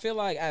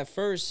like at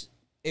first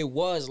it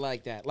was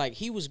like that. Like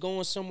he was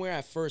going somewhere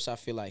at first. I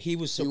feel like he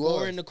was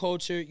supporting the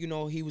culture. You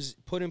know, he was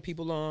putting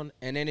people on,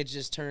 and then it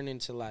just turned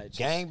into like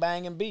gang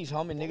banging beefs,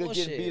 homie. Niggas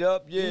getting beat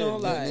up. Yeah, you know,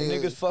 like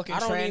niggas fucking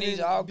trannies,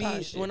 all kind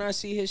of shit. When I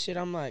see his shit,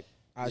 I'm like,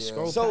 I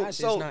scroll past.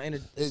 It's not in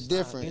it's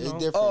different. You know?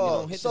 It's different. You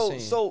don't hit the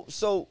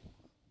same.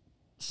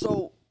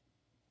 So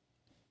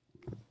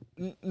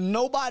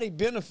nobody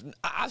benefit.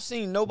 I've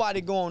seen nobody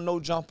go on No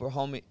Jumper,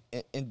 homie,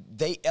 and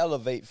they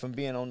elevate from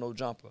being on No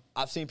Jumper.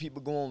 I've seen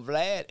people go on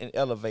Vlad and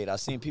elevate. I've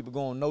seen people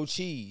go on No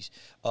Cheese,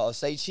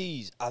 Say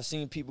Cheese. I've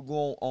seen people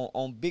go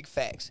on Big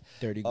Facts,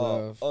 Dirty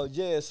Glove.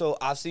 Yeah, so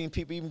I've seen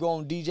people even go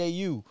on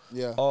DJU.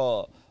 Yeah.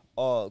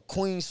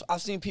 Queens.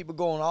 I've seen people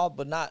go on all,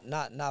 but not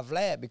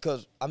Vlad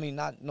because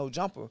not No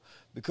Jumper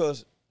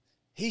because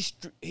he's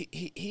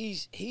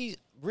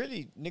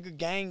really nigga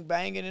gang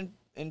banging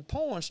and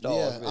porn stars.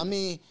 Yeah, really. I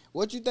mean,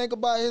 what you think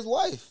about his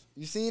wife?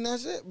 You seen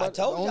that shit? I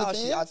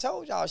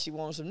told y'all she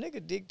wanted some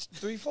nigga dick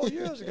 3-4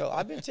 years ago.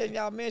 I've been telling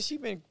y'all, man, she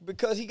been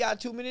because he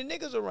got too many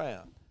niggas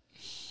around.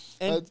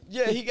 And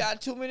he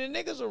got too many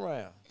niggas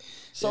around.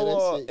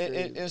 So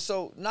and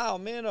so now,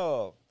 man,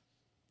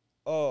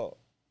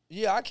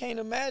 yeah, I can't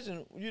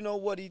imagine,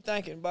 what he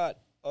thinking about,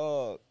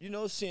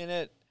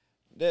 seeing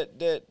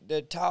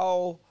that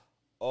tall,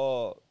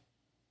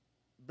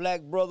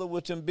 black brother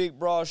with them big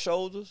broad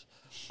shoulders,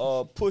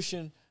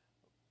 pushing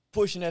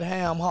that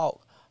ham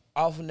hock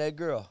off of that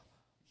girl,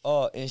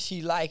 and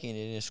she liking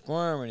it and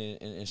squirming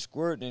and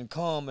squirting and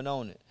coming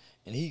on it,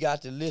 and he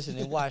got to listen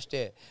and watch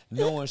that,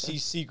 knowing she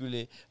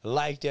secretly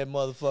liked that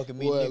motherfucking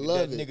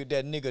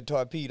that nigga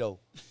torpedo.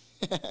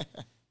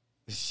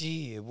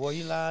 Shit, boy,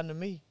 you lying to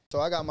me. So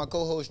I got my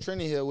co-host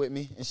Trini here with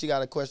me, and she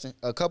got a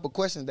couple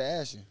questions to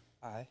ask you.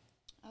 All right.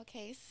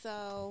 Okay,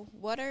 so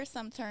what are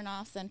some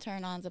turn-offs and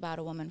turn-ons about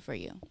a woman for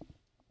you?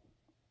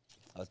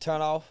 A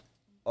turn-off?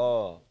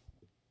 A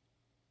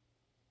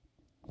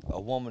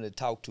woman that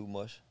talk too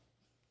much.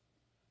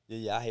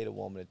 Yeah, I hate a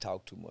woman that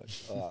talk too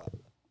much.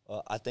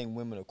 I think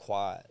women are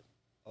quiet,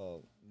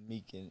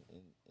 meek,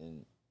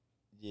 and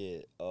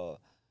they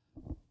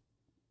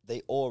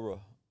aura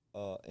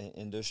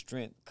and their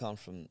strength comes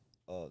from,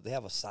 they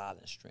have a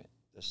silent strength,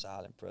 a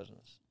silent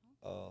presence.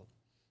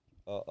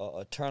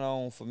 A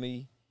turn-on for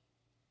me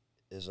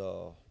is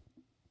I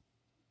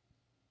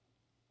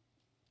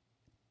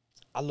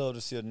love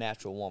to see a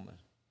natural woman.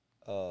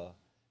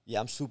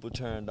 I'm super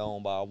turned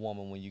on by a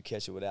woman when you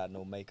catch her without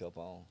no makeup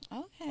on.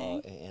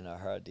 Okay. And her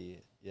hair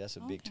did. Yeah, that's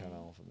a big turn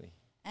on for me.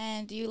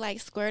 And do you like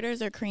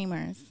squirters or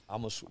creamers? I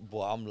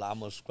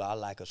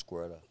like a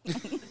squirter.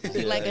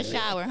 You like a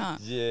shower, huh?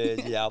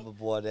 Yeah. I'm a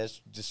boy. That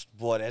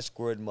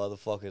squirting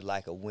motherfucker is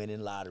like a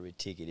winning lottery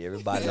ticket.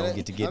 Everybody don't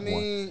get to get one. I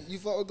mean, you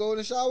fuck with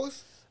golden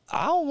showers?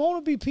 I don't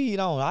want to be peed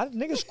on.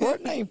 Nigga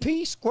squirting ain't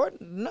pee.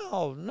 Squirting,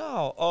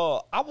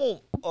 no. I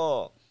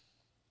want,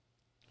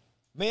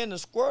 man, the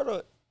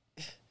squirter,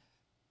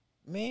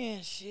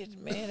 man,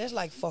 that's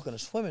like fucking a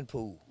swimming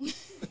pool.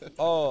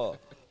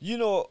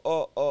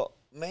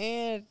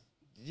 Man,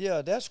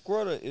 yeah, that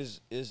squirter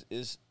is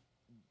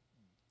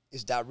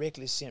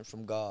directly sent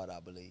from God,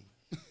 I believe.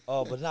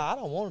 But I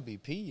don't want to be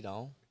peed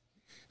on.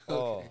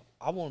 Okay.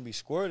 I want to be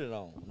squirted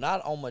on,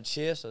 not on my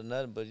chest or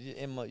nothing, but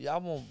I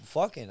want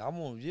fucking. I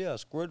want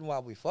squirting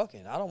while we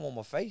fucking. I don't want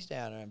my face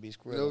down there and be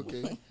squirted.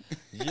 Okay.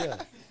 Yeah.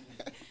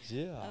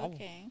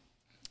 Okay.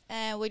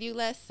 And would you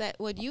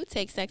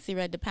take Sexy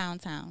Red to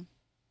Pound Town?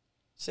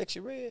 Sexy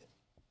Red?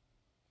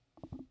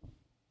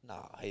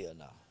 Nah, hell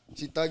nah.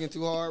 She thugging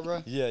too hard,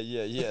 bro?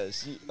 Yeah.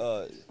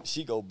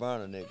 She go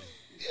burn a nigga.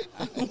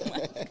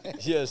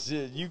 Yes,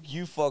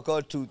 you fuck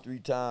her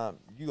 2-3 times,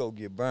 you go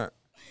get burnt.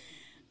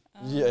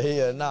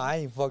 I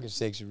ain't fucking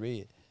Sexy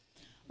Red.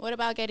 What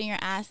about getting your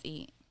ass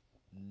eat?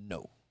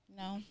 No.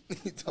 No?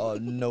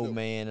 No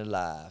man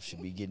alive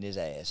should be getting his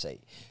ass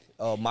ate.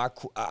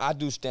 I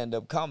do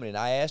stand-up comedy, and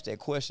I asked that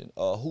question.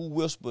 Who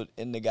whispered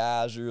in the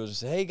guys' ears and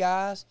said, hey,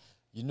 guys,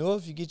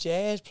 if you get your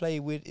ass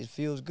played with, it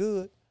feels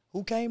good.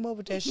 Who came up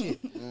with that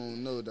shit? I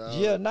don't know, dog.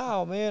 Yeah,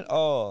 man.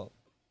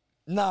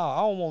 No,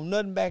 I don't want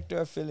nothing back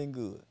there feeling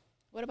good.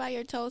 What about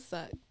your toes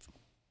sucked?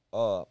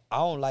 I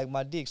don't like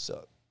my dick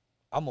sucked.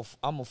 I'm a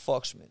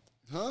fucksmith.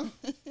 Huh?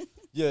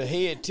 Yeah,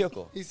 head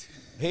tickle.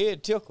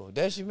 Head tickle.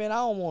 That's you, man. I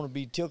don't want to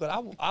be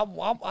tickled. I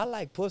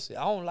like pussy.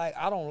 I don't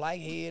like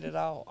head at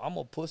all. I'm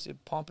a pussy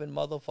pumping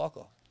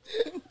motherfucker.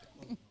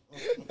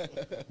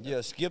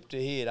 Yeah, skip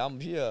the head. I'm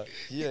gonna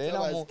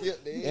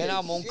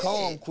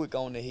come quick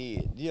on the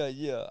head.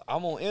 Yeah.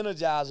 I'm gonna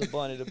energize a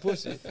bunny the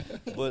pussy,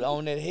 but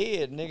on that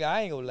head, nigga,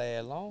 I ain't gonna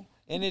last long.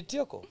 And it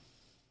tickle.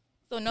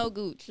 So no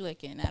gooch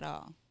licking at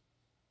all.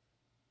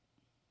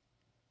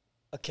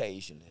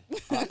 Occasionally,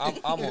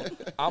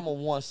 I'm a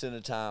once in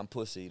a time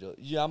pussy eater.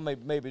 Yeah, I'm a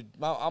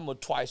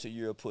twice a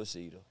year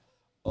pussy eater.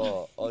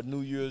 A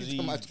New Year's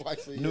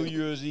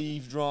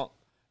Eve drunk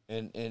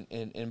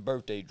and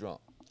birthday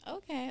drunk.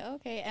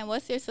 Okay. And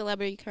what's your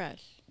celebrity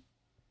crush?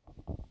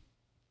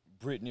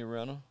 Brittany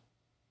Renner.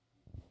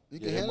 You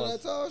can handle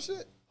that tall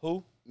shit?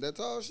 Who? That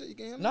tall shit you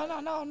can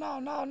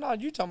handle? No.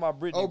 You talking about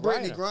Brittany? Oh,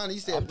 Brittany Griner. You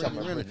said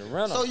Brittany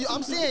Renner. So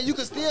I'm saying you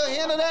can still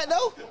handle that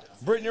though?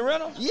 Brittany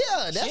Renner?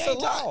 Yeah, that's a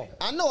lot. Tall.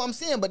 I know. I'm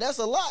saying, but that's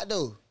a lot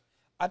though.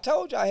 I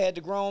told you I had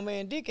the grown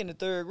man dick in the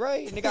 3rd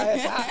grade. Nigga,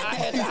 I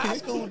had the high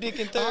school dick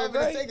in 3rd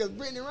grade. Say, 'cause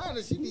Brittany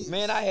Griner, she be...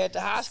 Man, I had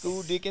the high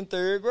school dick in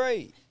 3rd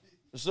grade.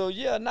 So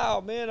yeah,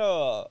 man,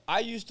 I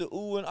used to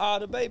ooh and ah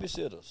the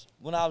babysitters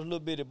when I was a little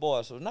bitty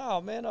boy. So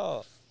man,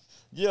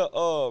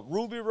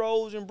 Ruby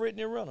Rose and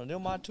Brittany Renner, they're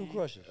my two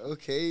crushes.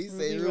 Okay, you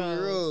say Ruby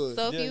Rose.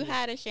 So if you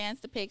had a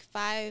chance to pick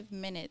 5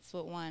 minutes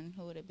with one,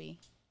 who would it be?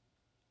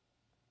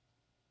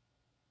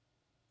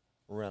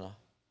 Renner.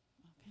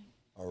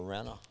 A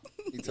Renner.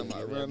 You talking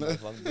about Renner?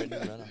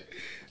 Brittany Renner.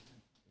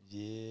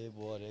 Yeah,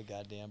 boy, that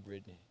goddamn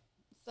Brittany.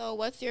 So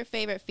what's your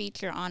favorite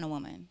feature on a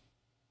woman?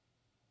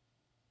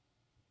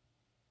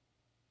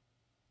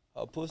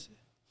 Her pussy?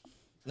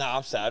 No,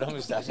 I'm sorry.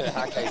 Don't stop.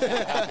 I can't.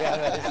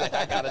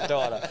 I got a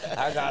daughter.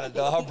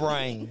 Her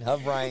brain.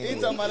 You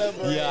talking about her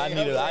brain? Yeah,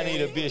 I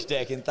need a bitch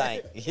that can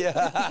think.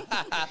 Yeah.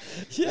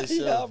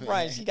 Her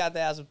brain. She got to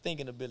have some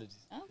thinking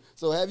abilities. Oh.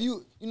 So have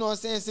you know what I'm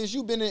saying, since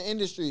you've been in the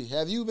industry,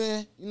 have you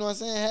been, you know what I'm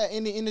saying, had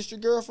any industry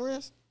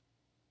girlfriends?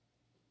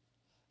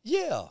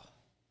 Yeah.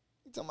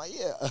 You talking about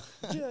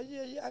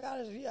Yeah. I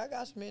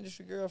got some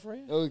industry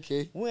girlfriends.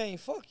 Okay. We ain't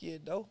fuck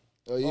yet though.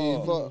 Oh, you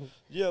ain't fuck?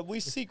 Yeah,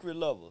 we secret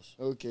lovers.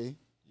 Okay.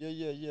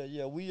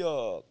 Yeah. We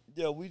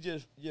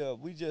just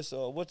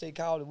what they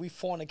call it? We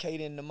fornicate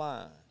in the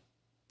mind.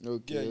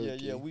 Okay.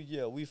 Yeah.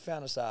 We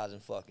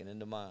fantasizing fucking in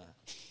the mind.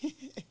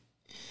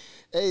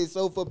 Hey,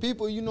 so for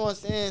people, you know what I'm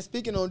saying,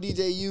 speaking on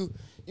DJU,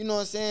 you know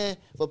what I'm saying,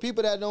 for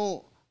people that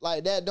don't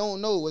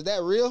know, was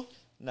that real?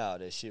 No,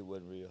 that shit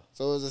wasn't real.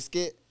 So it was a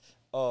skit?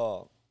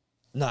 No,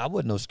 I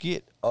wasn't no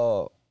skit.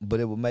 But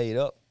it was made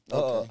up.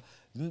 Okay.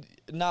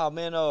 Nah,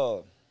 man.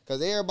 Cause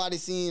everybody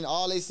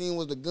all they seen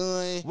was the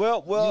gun.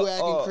 Well, you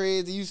acting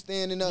crazy, you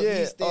standing up,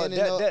 he standing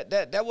up.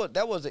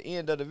 That was the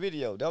end of the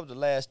video. That was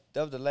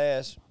the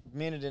last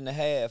minute and a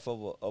half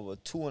of a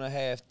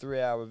 2.5, 3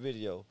 hour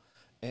video.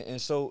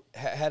 And so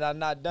had I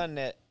not done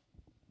that,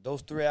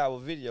 those 3 hour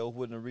videos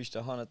wouldn't have reached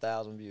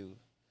 100,000 views.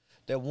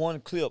 That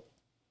one clip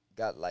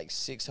got like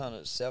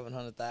 600,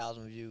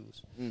 700,000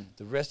 views.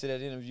 The rest of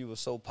that interview was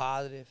so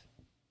positive,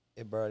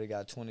 it barely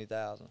got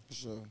 20,000.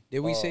 Sure. Did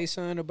we say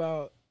something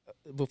about,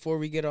 before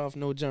we get off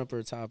no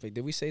jumper topic,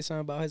 did we say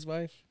something about his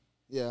wife?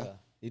 Yeah.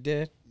 You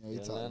did?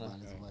 Yeah, talking about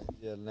his wife.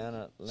 Yeah,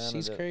 Lana.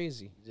 She's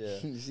crazy. Yeah.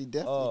 She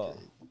definitely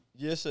crazy.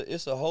 Yeah,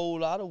 it's a whole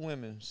lot of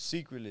women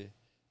secretly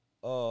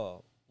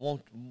want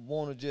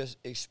to just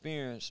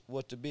experience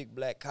what the big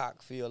black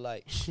cock feel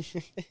like.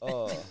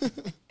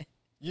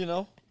 You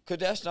know, because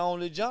that's the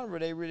only genre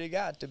they really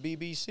got, the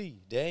BBC.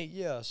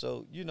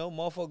 So, you know,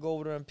 motherfucker go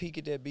over there and peek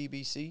at that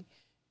BBC.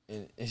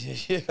 And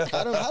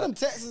How them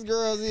Texas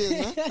girls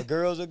is, man?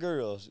 Girls are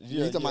girls.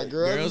 You talking about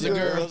girls?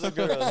 Girls are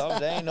girls.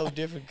 They ain't no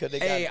different because they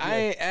got...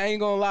 Hey, I ain't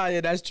gonna lie,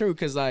 yeah, that's true,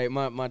 because like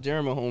my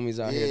German homies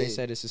out here, they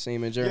said it's the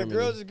same in Germany. Yeah,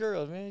 girls are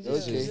girls, man.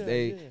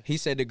 He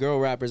said the girl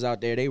rappers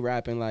out there, they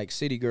rapping like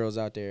city girls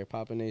out there,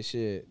 popping their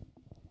shit.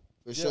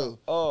 For sure.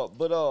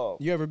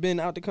 You ever been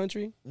out the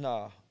country?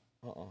 Nah.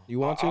 You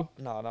want to?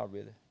 No, not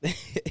really.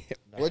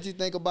 What you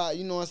think about,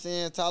 you know what I'm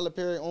saying, Tyler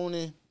Perry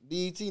owning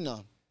BET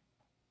now?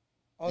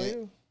 Oh,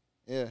 yeah?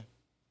 Yeah.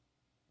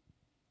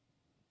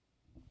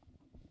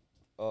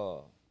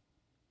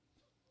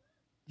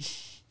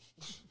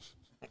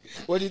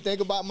 What do you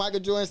think about Michael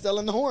Jordan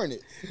selling the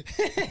Hornets?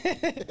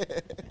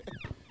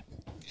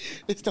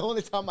 It's the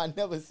only time I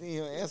never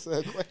seen him answer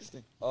a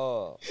question.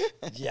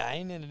 Yeah, I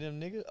ain't into them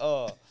niggas.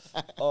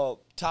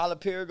 Tyler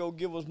Perry go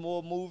give us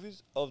more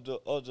movies of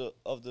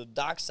the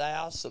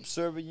docile,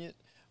 subservient,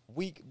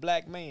 weak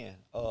black man.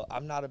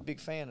 I'm not a big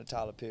fan of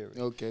Tyler Perry.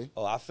 Okay.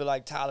 I feel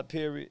like Tyler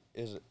Perry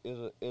is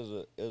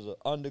a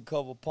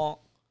undercover punk.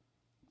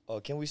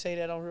 Can we say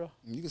that on here?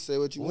 You can say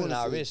what you want to say.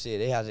 I already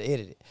said they have to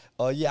edit it.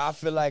 Yeah, I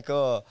feel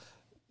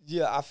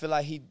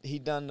like he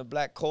done the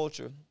black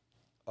culture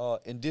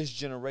in this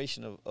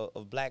generation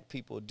of black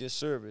people a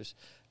disservice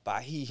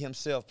by he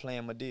himself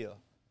playing Madea.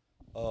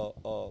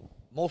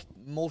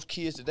 most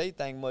kids today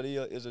think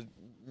Maria is a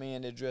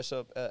man that dress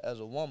up as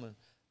a woman,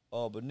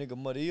 but nigga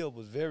Maria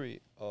was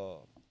very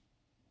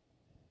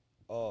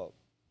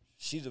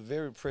she's a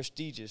very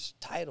prestigious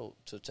title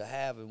to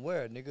have and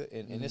wear, nigga,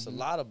 and it's a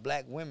lot of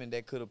black women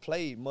that could have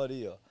played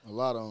Maria. A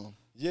lot of them.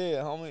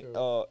 Yeah, homie.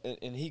 Sure.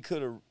 And he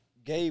could have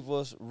gave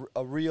us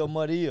a real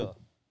Maria.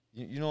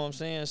 You know what I'm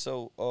saying?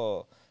 So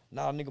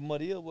now nigga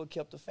Maria would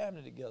kept the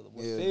family together,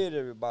 fed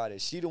everybody.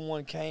 She the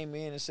one came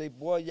in and say,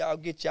 boy, y'all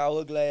get y'all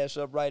ugly ass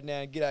up right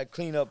now and get out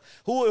clean up.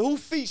 Who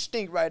feet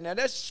stink right now?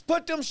 Let's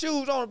put them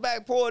shoes on the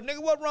back porch,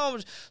 nigga. What wrong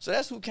with you? So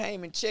that's who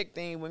came and checked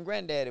things when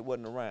granddaddy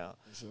wasn't around.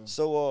 Sure.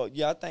 So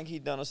yeah, I think he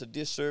done us a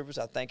disservice.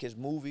 I think his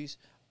movies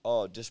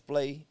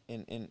display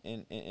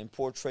and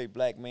portray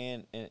black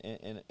man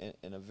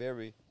in a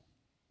very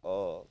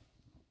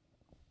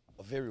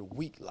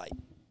weak light.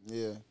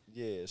 Yeah.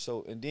 Yeah,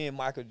 so, and then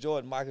Michael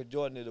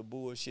Jordan is a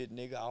bullshit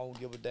nigga. I don't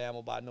give a damn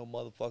about no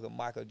motherfucking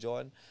Michael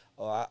Jordan.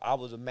 I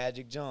was a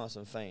Magic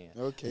Johnson fan.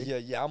 Okay.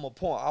 Yeah, I'm a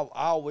point. I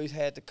always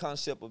had the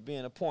concept of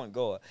being a point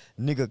guard.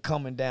 Nigga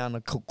coming down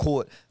the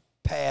court,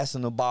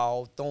 passing the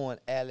ball, throwing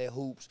alley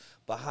hoops,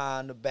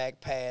 behind the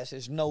back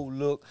passes, no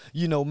look,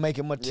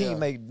 making my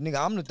teammate, nigga,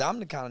 I'm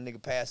the kind of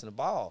nigga passing the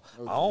ball.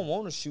 Okay. I don't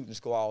want to shoot and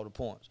score all the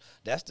points.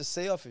 That's the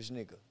selfish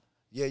nigga.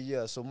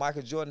 Yeah, so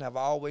Michael Jordan have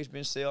always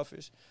been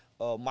selfish.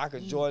 Michael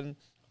Jordan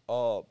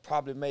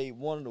probably made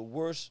one of the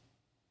worst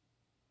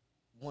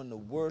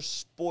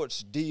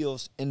sports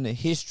deals in the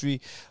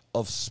history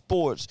of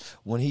sports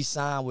when he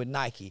signed with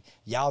Nike.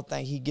 Y'all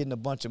think he getting a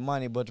bunch of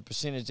money, but the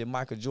percentage that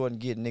Michael Jordan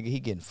getting, nigga, he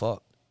getting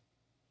fucked.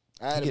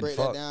 I had to break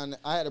that down.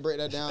 I had to break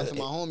that down to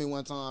my homie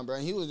one time, bro.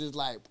 And he was just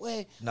like,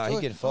 "Boy, nah, he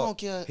getting fucked. I don't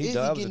care. He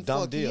That was a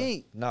dumb deal.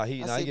 He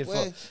getting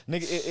fucked.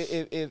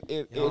 Nigga,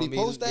 if what he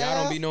post that?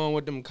 Y'all don't be knowing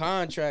what them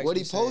contracts. What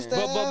he post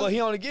that? But he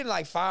only getting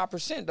like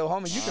 5% though,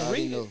 homie. You can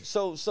read it.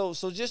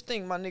 So just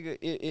think, my nigga,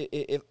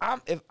 if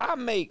I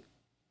make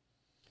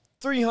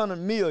 $300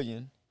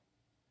 million,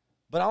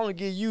 but I only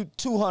give you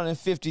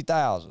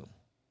 $250,000,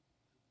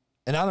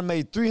 and I done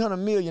made $300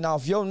 million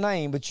off your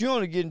name, but you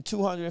only getting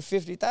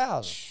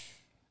 $250,000.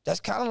 That's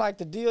kind of like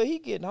the deal he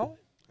getting, homie.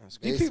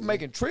 These people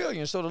making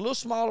trillions, so the little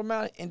small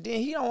amount, and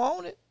then he don't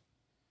own it.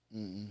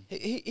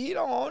 He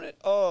don't own it.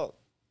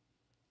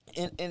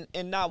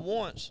 And not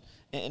once,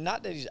 and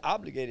not that he's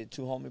obligated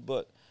to, homie,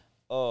 but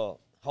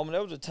homie,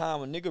 there was a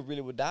time when nigga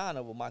really was dying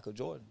over Michael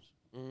Jordans.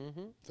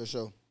 For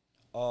sure.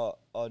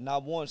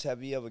 Not once have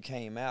he ever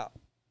came out.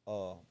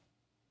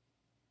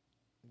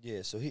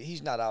 Yeah, so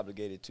he's not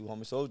obligated to,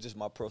 homie. So it was just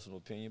my personal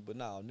opinion. But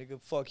nah,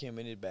 nigga, fuck him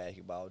and his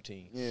basketball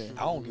team. Yeah.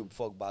 I don't give a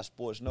fuck about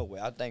sports no way.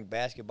 I think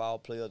basketball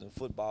players and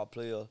football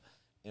players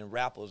and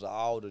rappers are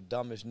all the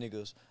dumbest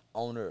niggas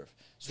on earth.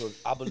 So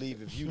I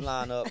believe if you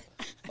line up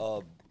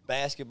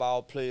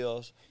basketball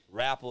players,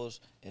 rappers,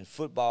 and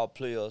football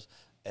players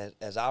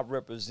as our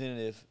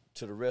representative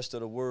to the rest of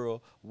the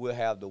world, we'll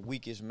have the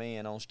weakest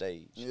man on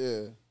stage.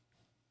 Yeah.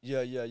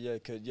 Yeah.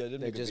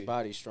 Them they just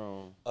body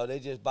strong. They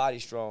just body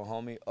strong,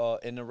 homie.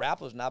 And the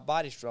rappers not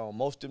body strong.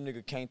 Most of them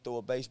niggas can't throw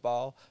a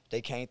baseball. They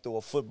can't throw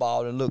a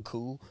football and look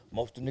cool.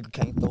 Most of them niggas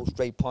can't throw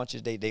straight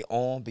punches. They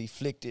arm be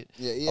flicked.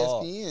 Yeah,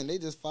 ESPN, they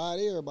just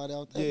fired everybody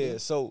out there. Yeah,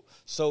 so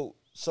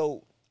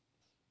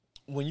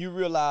when you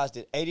realize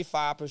that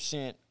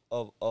 85%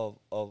 of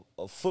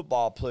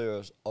football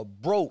players are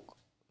broke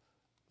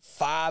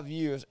 5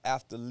 years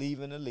after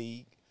leaving the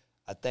league,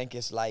 I think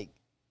it's like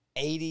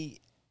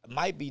 80.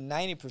 Might be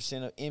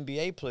 90% of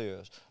NBA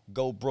players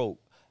go broke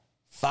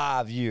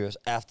 5 years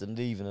after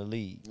leaving the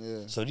league.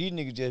 Yeah. So these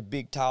niggas just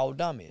big, tall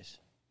dummies.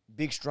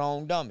 Big,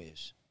 strong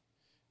dummies.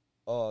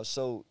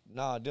 So,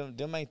 nah,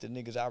 them ain't the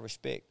niggas I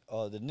respect.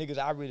 The niggas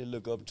I really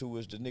look up to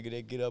is the nigga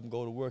that get up and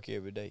go to work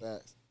every day.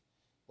 Facts.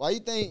 Why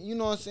you think, you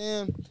know what I'm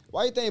saying?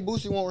 Why you think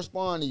Boosie won't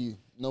respond to you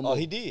no more? Oh,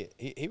 he did.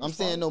 I'm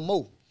saying no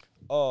more.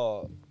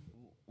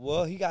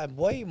 Well, he got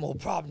way more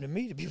problem than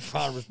me to be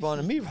trying to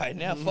respond to me right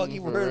now. Fuck, he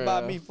worried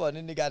about me for,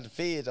 then they got the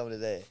feds on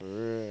his ass. For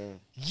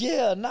real.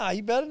 Yeah, nah, he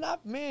better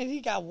not, man.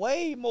 He got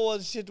way more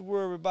shit to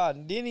worry about.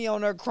 And then he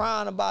on there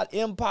crying about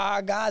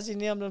Empire, guys in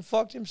them done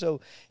fucked him.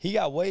 So he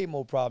got way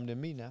more problem than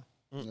me now.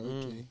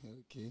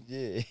 Okay.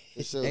 Yeah.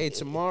 So, Hey,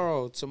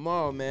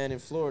 tomorrow, man, in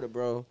Florida,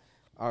 bro,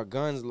 our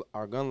gun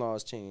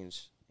laws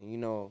change.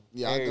 And our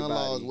gun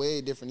law is way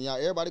different. Y'all,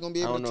 everybody gonna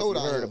be able to tote out. I don't know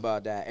if you heard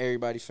about that.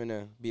 Everybody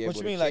finna be able What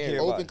you to mean, like carry.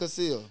 everybody? Open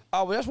conceal.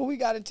 Oh, well, that's what we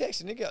got in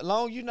Texas, nigga. As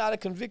long as you're not a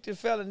convicted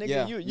felon,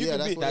 nigga, Yeah.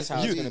 That's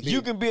how it's gonna be.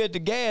 You can be at the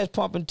gas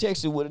pump in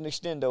Texas with an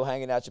extendo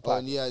hanging out your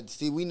pocket. Yeah,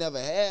 see, we never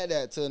had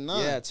that till now.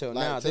 Yeah, till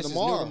now. Till This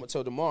tomorrow. is new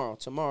till tomorrow.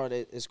 Tomorrow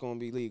it's gonna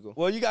be legal.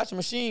 Well, you got some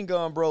machine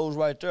gun bros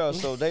right there.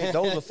 So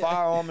those are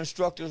firearm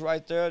instructors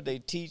right there. They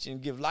teach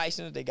and give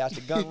license. They got the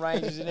gun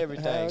ranges and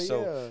everything.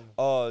 Hell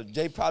So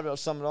they probably are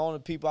some of the only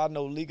people I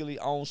know legally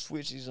own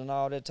switches and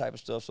all that type of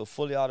stuff. So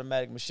fully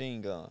automatic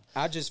machine gun.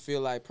 I just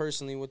feel like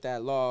personally with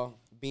that law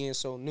being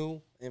so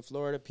new in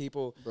Florida,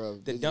 people,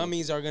 the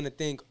dummies are gonna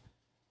think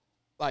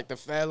like the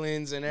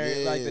felons and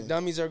everything. Like the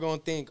dummies are gonna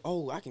think,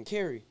 oh, I can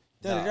carry.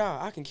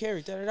 Da-da-da, I can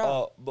carry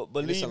da-da-da. But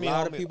believe me, a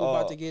lot homie, of people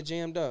about to get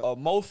jammed up.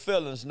 Most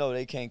felons know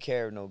they can't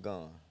carry no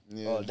gun.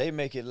 Yeah. They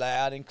make it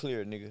loud and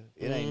clear, nigga.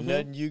 It ain't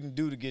nothing you can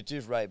do to get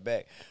this right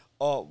back.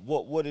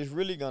 What it's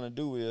really gonna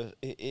do is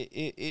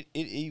it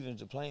evens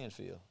the playing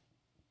field.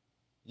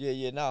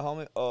 Nah,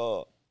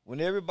 homie. When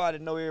everybody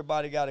know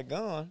everybody got a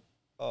gun,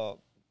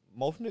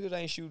 most niggas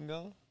ain't shooting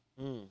guns.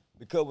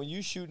 Because when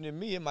you shooting at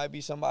me, it might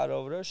be somebody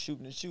over there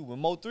shooting at you. When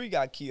Mo 3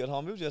 got killed,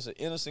 homie, it was just an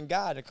innocent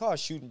guy in the car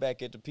shooting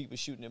back at the people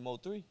shooting at Mo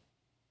 3.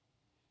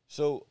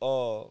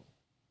 So,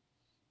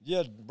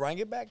 bring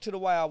it back to the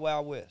Wild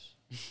Wild West.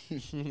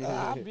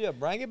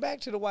 Bring it back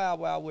to the Wild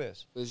Wild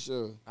West. For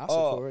sure. I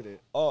support it.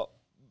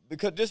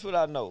 Because this what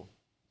I know.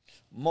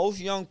 Most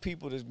young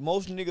people,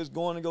 most niggas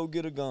going to go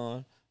get a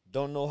gun,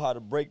 don't know how to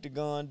break the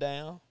gun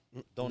down,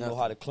 don't know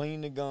how to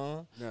clean the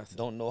gun,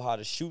 don't know how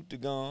to shoot the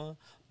gun,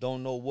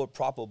 don't know what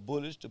proper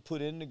bullets to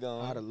put in the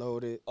gun. How to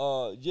load it.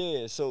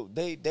 So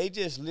they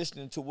just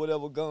listening to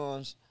whatever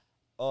guns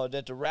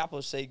that the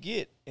rappers say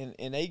get,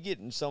 and they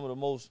getting some of the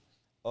most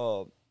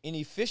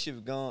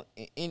inefficient gun,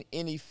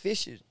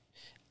 inefficient.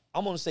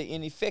 I'm gonna say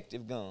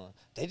ineffective gun.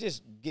 They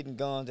just getting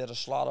guns that'll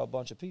slaughter a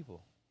bunch of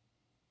people.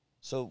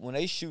 So when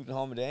they shooting,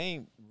 homie, they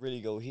ain't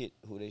really go hit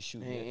who they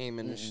shooting. They ain't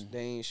aiming. They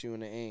ain't shooting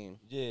the aim.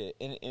 Yeah,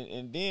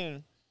 and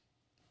then,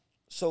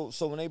 so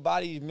when they buy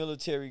these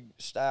military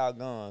style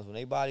guns, when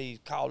they buy these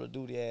Call of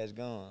Duty ass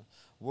guns,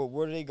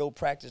 where do they go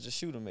practice to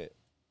shoot them at?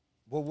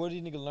 Where do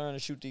these niggas learn to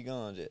shoot these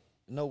guns at?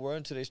 Nowhere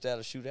until they start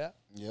to shoot out.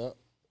 Yep.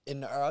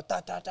 In the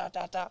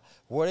air,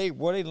 Where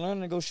they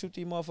learn to go shoot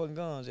these motherfucking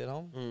guns at,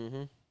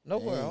 homie?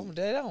 Nowhere, homie.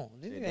 They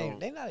don't.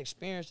 They not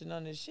experienced in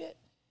none of this shit.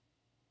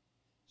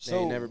 They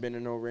ain't never been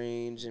in no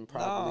range and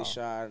properly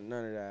shot,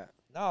 none of that.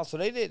 No, so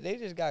they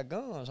just got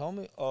guns,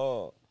 homie.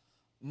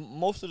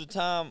 Most of the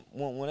time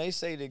when they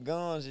say that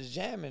guns is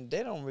jamming,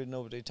 they don't really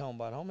know what they talking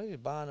about, homie. They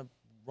just buying the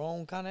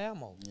wrong kind of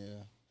ammo.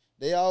 Yeah.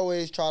 They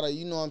always try to,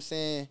 you know what I'm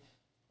saying,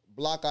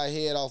 block our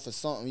head off of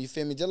something, you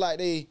feel me? Just like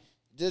they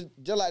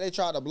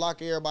tried to block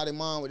everybody's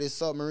mind with this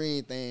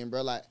submarine thing,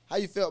 bro. Like, how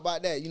you felt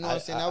about that? You know what I'm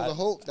saying? That was a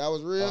hoax. That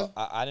was real.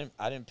 I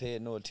didn't pay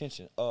it no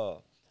attention.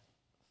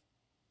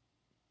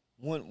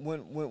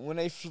 When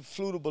they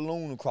flew the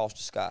balloon across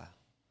the sky,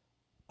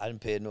 I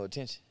didn't pay it no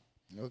attention.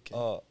 Okay.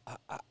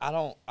 I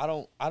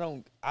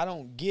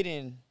don't get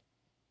in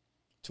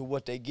to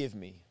what they give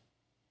me.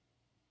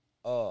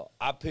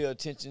 I pay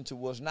attention to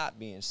what's not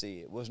being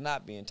said, what's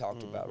not being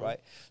talked about, right?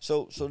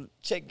 So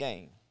check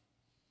game.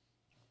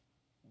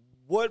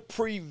 What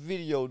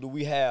pre-video do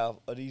we have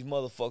of these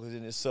motherfuckers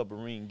in this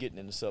submarine getting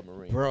in the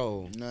submarine?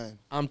 Bro, none.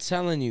 I'm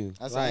telling you,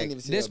 like,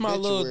 this my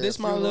little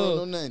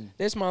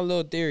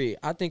theory.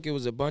 I think it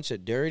was a bunch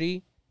of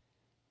dirty,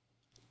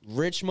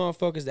 rich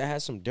motherfuckers that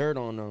had some dirt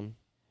on them.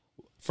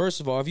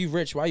 First of all, if you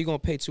rich, why you gonna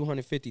pay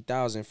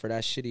 $250,000 for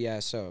that shitty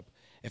ass sub?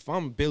 If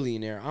I'm a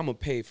billionaire, I'm gonna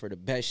pay for the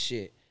best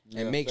shit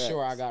and make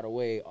sure I got a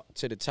way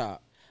to the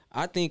top.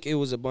 I think it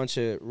was a bunch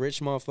of rich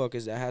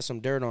motherfuckers that had some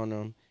dirt on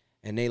them.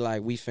 And they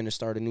like, we finna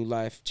start a new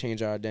life,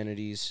 change our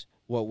identities.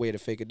 What way to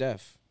fake a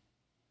death?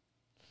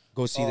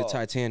 Go see the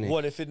Titanic.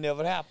 What if it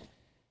never happened?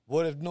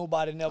 What if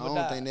nobody never died?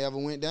 I don't think they ever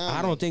went down.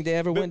 I don't think they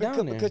ever went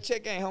down there. Because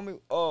check ain't, homie.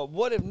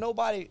 What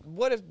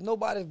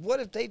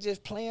if they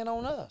just playing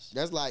on us?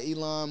 That's like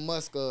Elon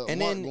Musk Mark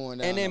going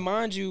down. And then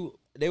mind you,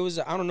 there was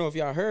I don't know if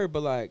y'all heard,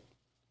 but like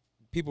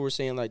people were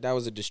saying like that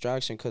was a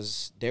distraction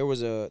because there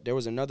was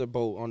another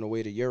boat on the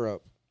way to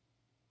Europe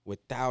with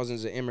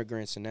thousands of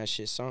immigrants and that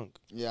shit sunk.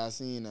 Yeah, I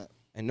seen that.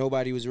 And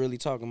nobody was really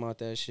talking about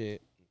that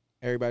shit.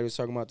 Everybody was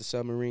talking about the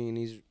submarine,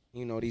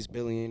 these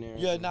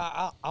billionaires. Yeah,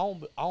 nah, I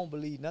don't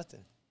believe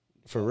nothing.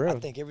 For real. I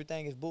think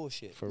everything is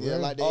bullshit. For real.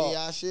 Like the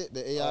AI shit,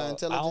 the AI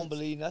intelligence. I don't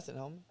believe nothing,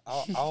 homie.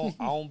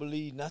 I don't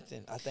believe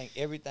nothing. I think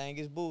everything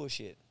is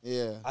bullshit.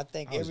 Yeah. I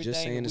think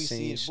everything that we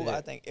see is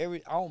bullshit.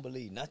 I don't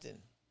believe nothing.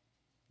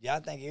 Yeah, I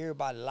think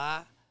everybody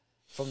lie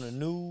from the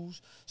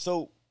news.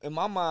 So in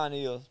my mind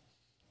is,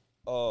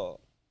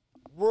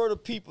 where the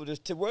people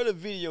where the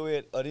video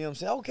at of them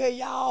saying, okay,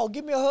 y'all,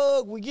 give me a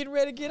hug. We getting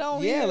ready to get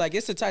on here. Yeah, like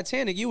it's a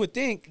Titanic. You would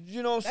think.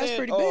 You know what I'm saying? That's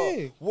pretty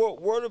big.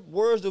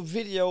 Where's the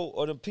video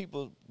of the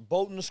people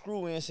bolting the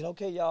screw in saying,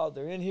 okay, y'all,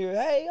 they're in here.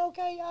 Hey,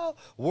 okay, y'all.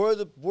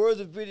 Where's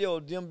the video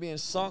of them being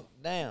sunk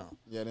down?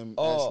 Yeah, them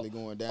actually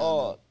going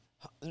down.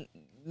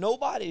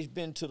 Nobody's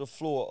been to the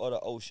floor of the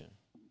ocean.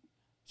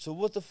 So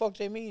what the fuck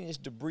they mean? It's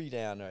debris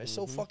down there. It's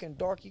so fucking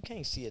dark you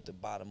can't see at the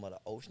bottom of the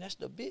ocean. That's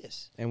the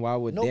abyss. And why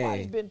would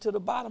Nobody's been to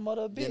the bottom of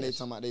the abyss. Then they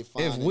talking about they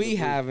finding if we debris.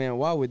 haven't,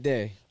 why would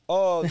they?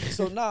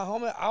 So nah,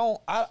 homie,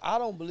 I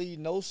don't believe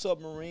no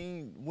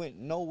submarine went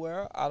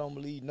nowhere. I don't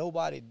believe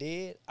nobody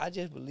dead. I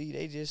just believe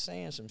they just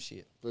saying some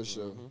shit. For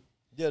sure.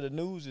 Yeah, the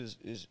news is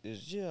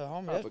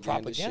homie, that's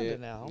propaganda shit.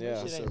 now. Homie.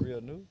 Yeah. Shit ain't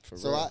real news.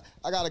 So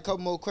I got a couple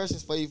more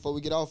questions for you before we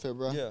get off here,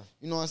 bro. Yeah.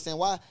 You know what I'm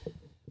saying?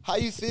 How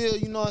you feel,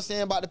 you know what I'm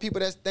saying, about the people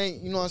that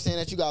think, you know what I'm saying,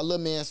 that you got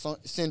little man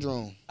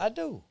syndrome? I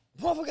do.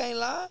 Motherfucker ain't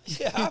lying.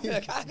 Yeah, I feel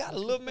like I got a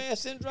little man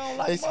syndrome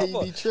like They say you be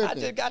motherfucker. tripping.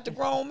 I just got the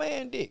grown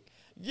man dick.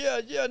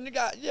 Yeah,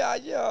 nigga.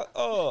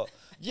 Yeah.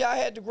 Yeah, I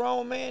had the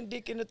grown man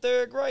dick in the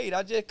 3rd grade.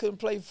 I just couldn't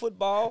play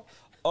football.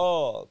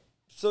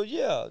 So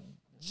yeah,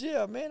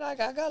 man, I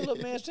got little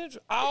man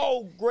syndrome.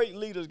 All great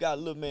leaders got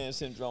little man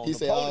syndrome. He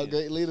said all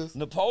great leaders?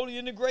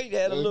 Napoleon the Great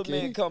had a little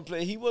man come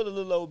play. He was a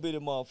little old bitty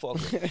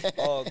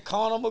motherfucker.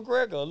 Conor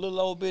McGregor, a little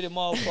old bitty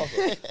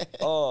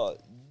motherfucker.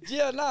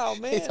 Yeah, nah,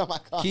 man. He's talking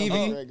about Conor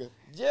McGregor.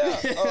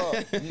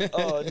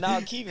 Yeah,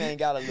 now Keith ain't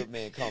got a little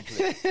man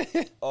complex.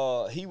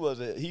 He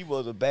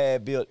was a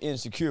bad built,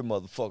 insecure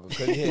motherfucker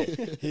because he had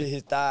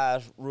his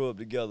thighs rubbed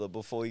together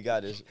before he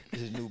got his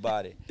new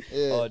body.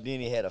 Yeah. Then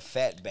he had a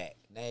fat back.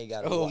 Now he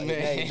got wide,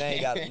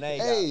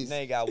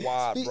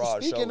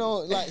 broad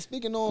shoulders.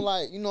 Speaking on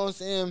like, you know what I'm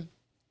saying,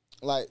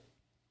 like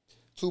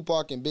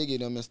Tupac and Biggie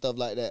them and stuff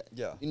like that.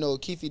 Yeah. You know,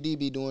 Keefy D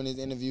be doing his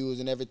interviews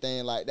and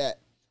everything like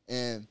that.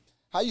 And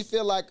how you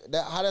feel like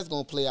that? How that's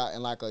gonna play out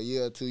in like a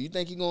year or two? You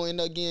think he gonna end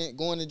up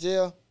going to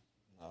jail?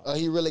 Or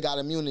he really got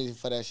immunity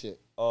for that shit?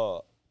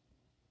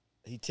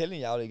 He telling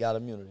y'all he got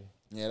immunity.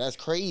 Yeah, that's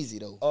crazy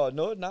though.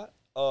 No, it's not.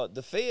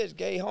 The feds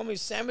gave homie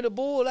Sammy the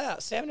Bull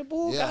out. Sammy the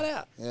Bull got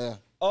out. Yeah.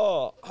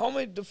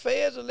 Homie, the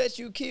feds will let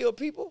you kill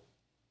people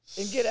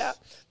and get out.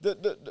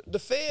 The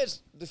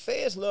feds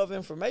love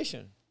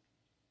information.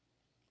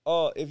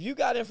 If you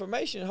got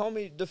information,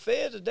 homie, the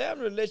feds are damn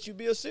near let you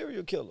be a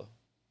serial killer.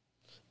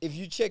 If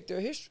you check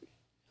their history,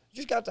 you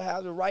just got to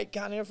have the right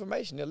kind of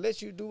information. They'll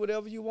let you do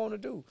whatever you want to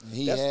do.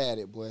 He had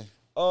it, boy.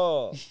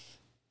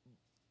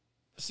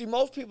 See,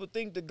 most people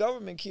think the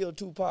government killed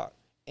Tupac.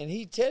 And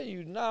he telling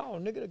you, no,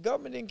 nigga, the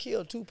government didn't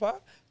kill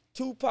Tupac.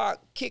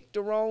 Tupac kicked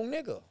the wrong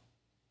nigga.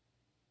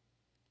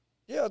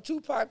 Yeah,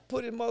 Tupac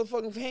put his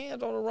motherfucking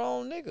hands on the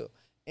wrong nigga.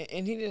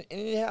 And he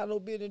didn't have no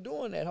business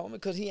doing that, homie,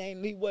 because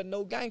he wasn't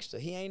no gangster.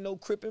 He ain't no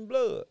Crip and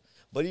Blood.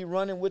 But he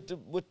running with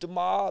the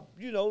mob,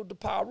 you know, the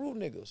Paru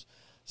niggas.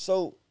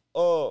 So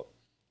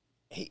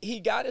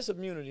he got his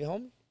immunity,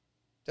 homie.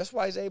 That's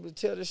why he's able to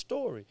tell this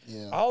story.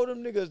 Yeah. All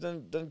them niggas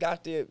done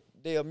got their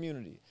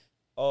immunity.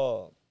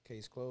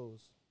 Case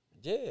closed.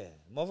 Yeah,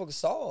 motherfucker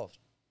solved.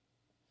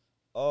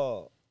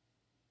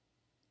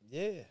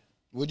 Yeah.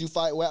 Would you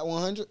fight WAC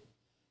 100?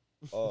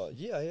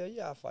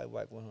 Yeah, I fight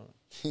WAC 100.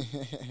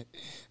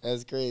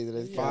 That's crazy.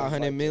 That's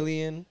 500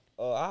 million.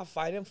 I'll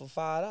fight him for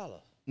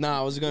 $5. Nah,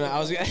 I was gonna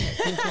ask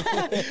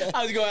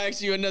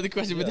you another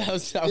question, but that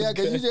was yeah,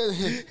 because you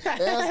just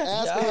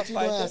ask what you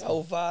fight gonna that ask.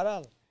 whole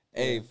 $5.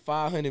 Hey,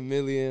 500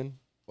 million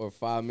or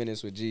 5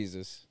 minutes with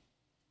Jesus?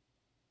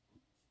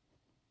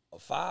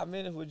 5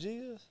 minutes with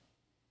Jesus?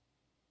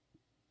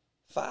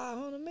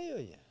 500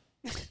 million.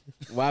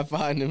 Why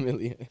 500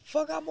 million?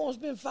 Fuck, I'm gonna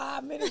spend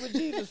 5 minutes with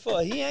Jesus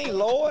for? He ain't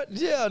Lord.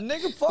 Yeah,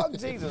 nigga, fuck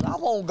Jesus. I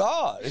want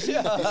God. Yeah,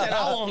 He said,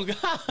 I want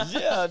God.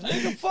 Yeah,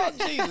 nigga, fuck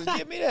Jesus.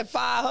 Give me that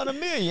 500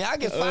 million. I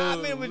get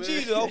 5 minutes with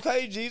Jesus.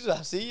 Okay, Jesus,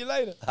 I'll see you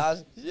later.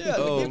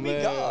 Give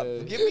me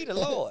God. Give me the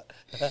Lord.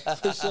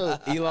 For sure.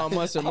 Elon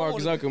Musk and Mark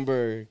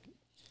Zuckerberg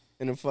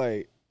in a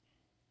fight.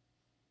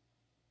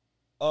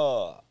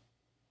 I'm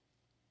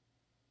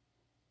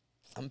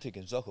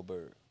picking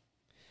Zuckerberg.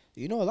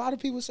 You know, a lot of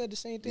people said the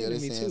same thing to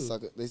me too.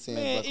 They saying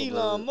Man, Zuckerberg.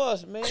 Elon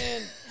Musk, man.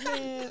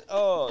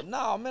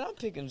 Nah, man, I'm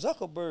picking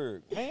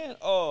Zuckerberg, man.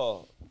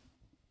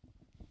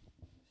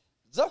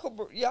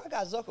 Zuckerberg, yeah, I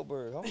got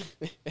Zuckerberg, homie.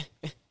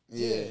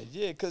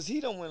 Yeah, because he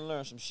done went and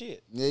learned some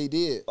shit. Yeah, he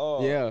did.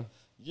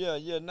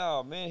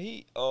 Nah, man,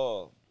 he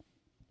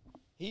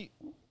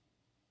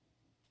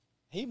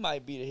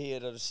might be the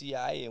head of the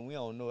CIA, and we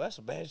don't know. That's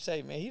a bad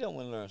say, man. He done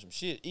went and learned some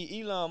shit.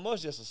 Elon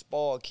Musk just a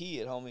spoiled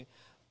kid, homie.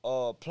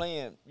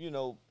 Playing, you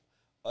know,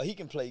 he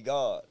can play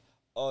God.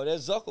 That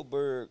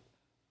Zuckerberg,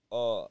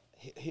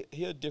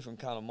 he a different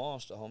kind of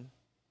monster, homie.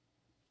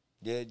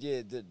 Yeah,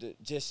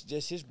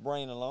 just his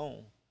brain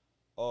alone.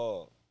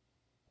 To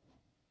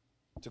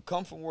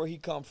come from where he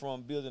come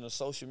from, building a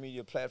social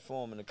media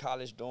platform in a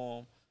college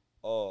dorm,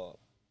 to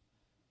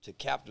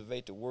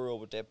captivate the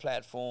world with that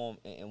platform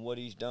and what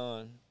he's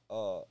done.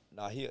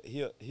 Now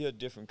he a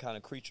different kind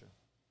of creature.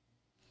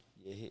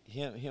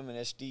 Yeah, him and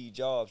that Steve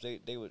Jobs, they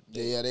would.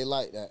 They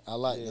like that. I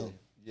like them.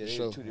 Yeah, for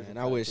sure. two different. And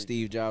I wish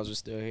Steve Jobs was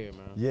still here,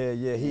 man. Yeah,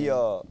 he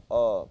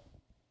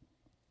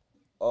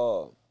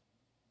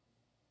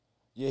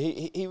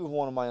he was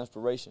one of my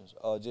inspirations.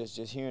 Just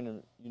hearing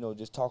him, you know,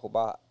 just talk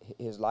about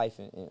his life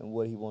and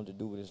what he wanted to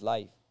do with his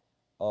life.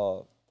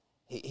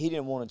 He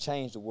didn't want to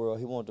change the world.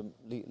 He wanted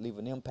to leave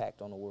an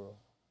impact on the world.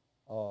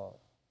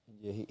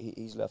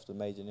 He's left a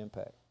major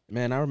impact.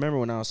 Man, I remember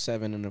when I was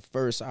 7 and the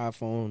first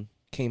iPhone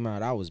came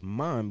out, I was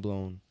mind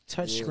blown.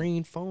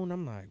 Touchscreen phone,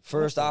 I'm like,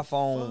 first what the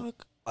iPhone,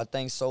 fuck? I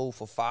think sold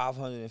for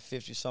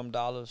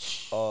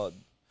 $550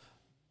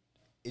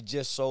 It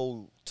just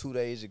sold 2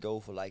 days ago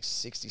for like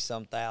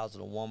 60-some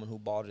thousand. A woman who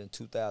bought it in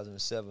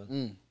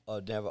 2007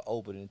 never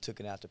opened it and took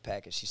it out the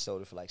package. She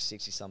sold it for like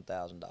 60-some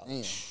thousand.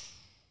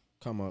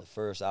 Come up. The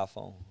first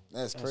iPhone.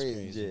 That's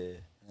crazy. Yeah.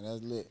 And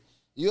that's lit.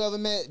 You ever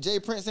met Jay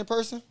Prince in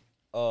person?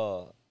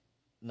 Nah.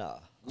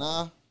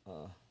 Nah.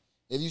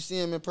 If you see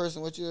him in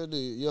person, what you'll do?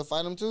 You'll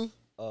fight him too?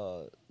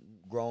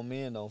 Grown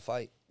men don't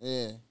fight.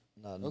 Yeah.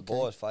 Nah, the Okay.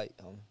 boys fight.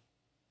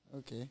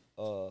 Okay.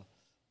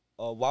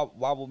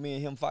 Why would me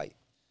and him fight?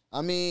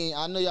 I mean,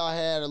 I know y'all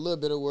had a little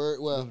bit of word.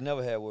 Well, We've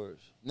never had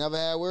words. never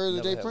had words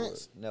with Never Jay had Prince?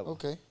 words. Never.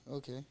 Okay.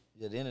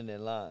 Yeah, the internet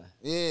lying.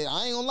 Yeah,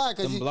 I ain't gonna lie,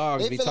 cause Them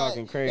blogs be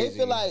talking crazy. They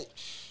feel like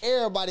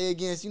everybody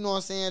against, you know what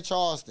I'm saying,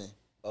 Charleston.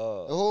 The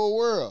whole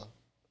world.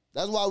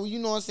 That's why we, you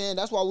know what I'm saying,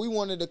 that's why we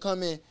wanted to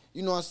come in,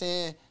 you know what I'm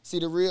saying, see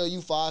the real you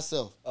for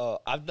ourselves.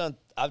 I've done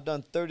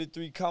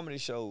 33 comedy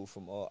shows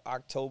from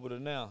October to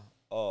now.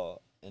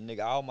 And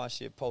nigga, all my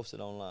shit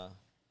posted online.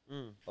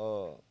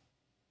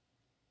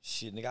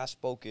 Shit, nigga, I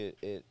spoke at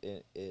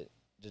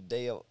the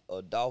day of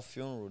a Dolph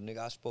funeral. Nigga,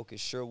 I spoke at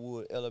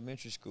Sherwood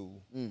Elementary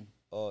School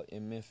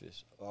in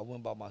Memphis. I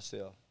went by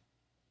myself.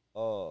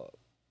 Nah,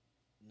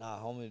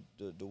 homie,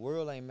 the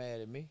world ain't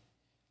mad at me.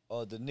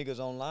 The niggas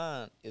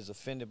online is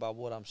offended by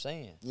what I'm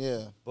saying.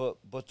 Yeah.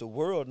 But the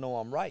world know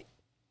I'm right.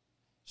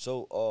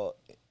 So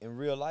in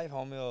real life,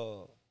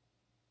 homie,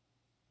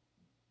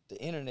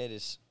 the internet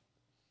is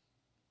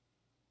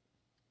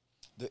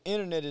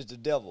the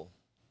devil.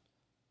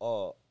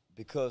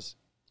 Because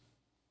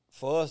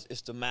for us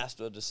it's the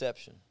master of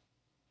deception.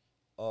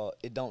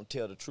 It don't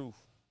tell the truth.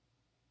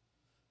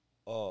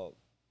 You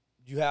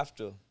have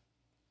to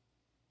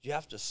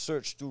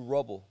search through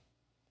rubble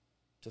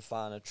to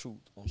find the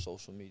truth on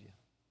social media.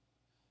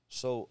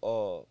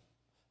 So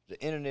the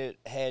internet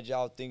had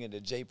y'all thinking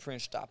that Jay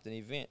Prince stopped an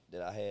event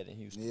that I had in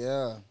Houston.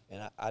 Yeah.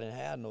 And I didn't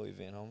have no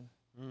event, homie.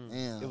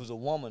 Damn. It was a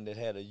woman that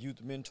had a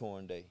youth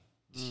mentoring day.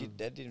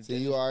 That didn't. See,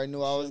 you already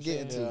knew I was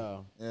getting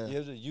to. Yeah, it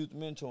was a youth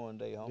mentoring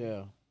day,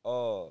 homie.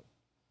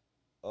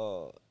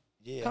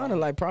 Yeah. Kind of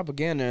like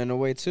propaganda in a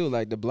way too.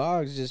 Like the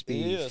blogs just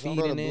be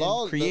feeding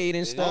in,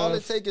 creating stuff. All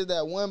it takes is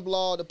that one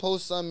blog to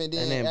post something,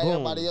 and then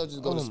everybody else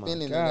just go to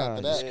spinning it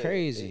after that. It's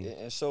crazy.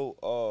 And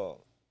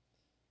so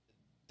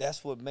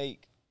that's what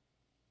make.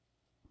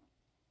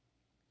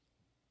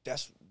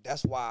 That's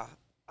why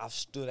I've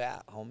stood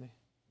out, homie,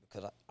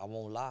 because I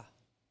won't lie.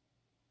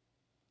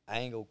 I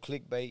ain't go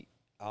clickbait.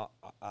 I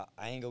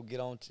ain't gonna get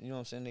on, you know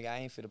what I'm saying, nigga, I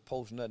ain't finna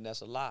post nothing that's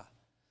a lie.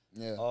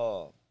 Yeah.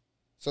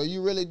 So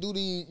you really do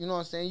these, you know what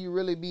I'm saying, you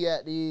really be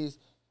at the, you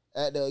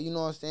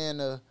know what I'm saying,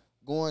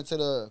 going to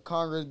the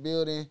Congress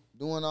building,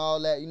 doing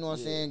all that, you know what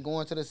I'm saying,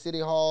 going to the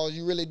city halls,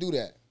 you really do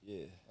that?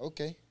 Yeah.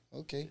 Okay.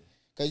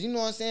 Because you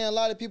know what I'm saying, a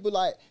lot of people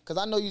like, because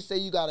I know you say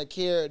you got a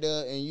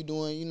character and you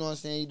doing, you know what I'm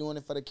saying, you doing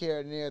it for the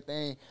character and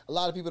everything. A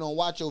lot of people don't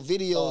watch your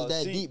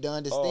videos deep to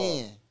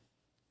understand.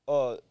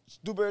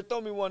 Dewberry,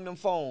 throw me one of them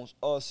phones.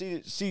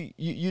 See,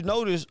 you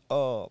notice,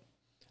 I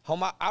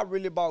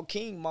really bought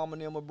King Mama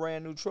and them a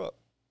brand new truck.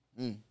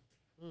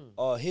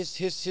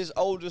 His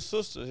older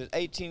sister, his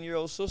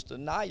 18-year-old sister,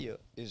 Naya,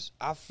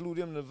 I flew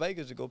them to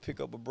Vegas to go pick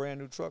up a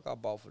brand new truck I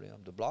bought for them.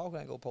 The blog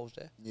ain't gonna post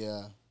that.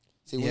 Yeah.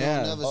 See, we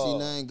don't never see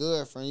nothing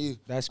good from you.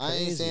 That's crazy. I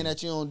ain't saying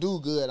that you don't do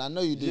good. I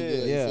know you do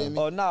good. You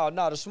feel me?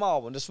 No, the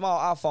small one, the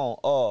small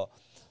iPhone.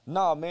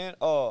 Nah, man.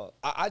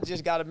 I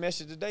just got a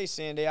message today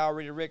saying they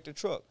already wrecked the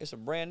truck. It's a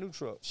brand new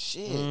truck.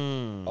 Shit.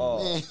 Damn.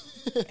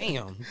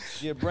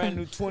 Yeah, brand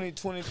new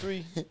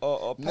 2023.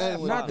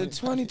 Not the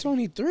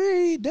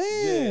 2023. Damn.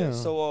 Yeah.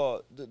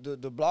 So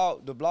the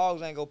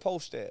blogs ain't gonna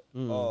post that.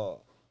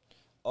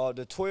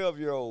 The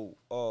 12-year-old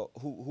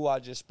who I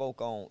just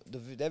spoke on,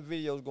 that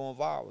video's going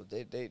viral.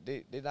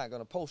 They're not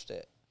gonna post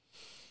that.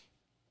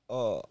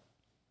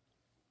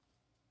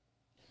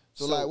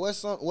 So like, what's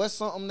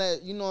something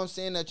that, you know what I'm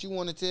saying, that you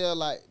want to tell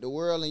like the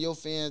world and your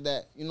fans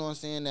that, you know what I'm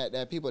saying,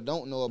 that people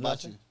don't know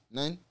about you?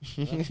 Nothing?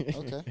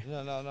 Okay.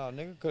 No,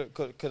 nigga.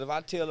 Cause if I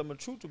tell them the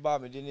truth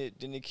about me, then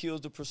it kills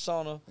the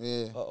persona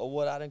of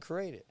what I done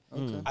created.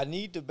 Okay. I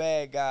need the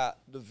bad guy,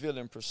 the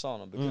villain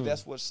persona, because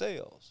that's what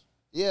sells.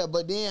 Yeah,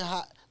 but then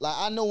like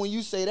I know when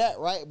you say that,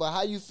 right? But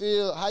how you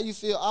feel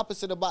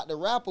opposite about the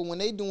rapper when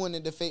they doing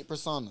the fake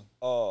persona?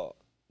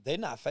 They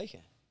not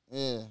faking.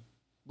 Yeah.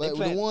 But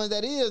the ones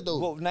that is though.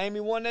 Well, name me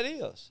one that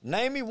is.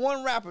 Name me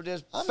one rapper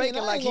that's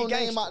faking like he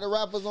gangster. Name out the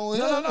rappers on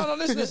here. No.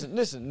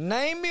 Listen.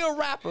 Name me a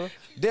rapper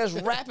that's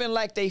rapping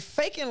like they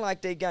faking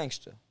like they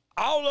gangster.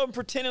 All of them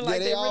pretending like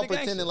they really gangster.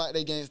 Pretending like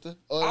they gangster.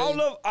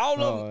 All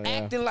of them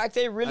acting like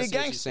they really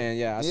gangster. I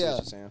see what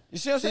you're saying. You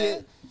see what I'm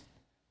saying?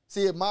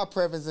 See, if my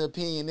preference and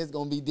opinion is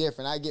gonna be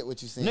different. I get what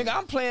you're saying. Nigga,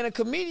 I'm playing a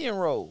comedian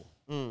role.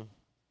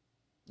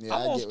 Yeah,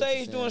 I'm on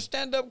stage doing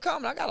stand-up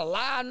comedy. I got a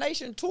Live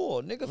Nation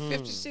tour, nigga,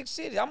 56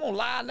 cities. I'm on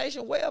Live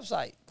Nation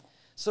website.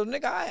 So,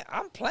 nigga,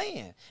 I'm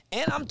playing.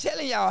 And I'm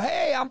telling y'all,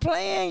 hey, I'm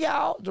playing,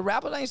 y'all. The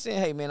rappers ain't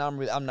saying, hey, man,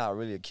 I'm not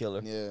really a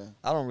killer. Yeah.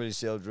 I don't really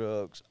sell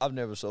drugs. I've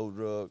never sold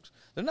drugs.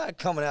 They're not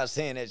coming out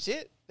saying that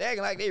shit. They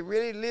acting like they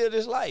really live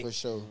this life. For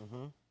sure.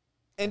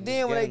 And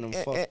then when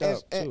they fucked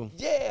up too.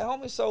 Yeah,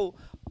 homie. So,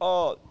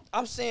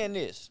 I'm saying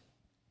this.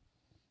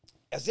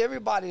 As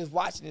everybody is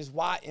watching this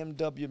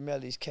YNW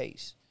Melly's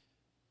case,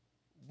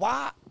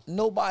 why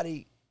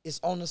nobody is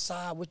on the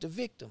side with the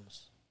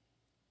victims?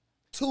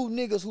 Two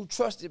niggas who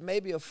trusted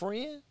maybe a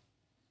friend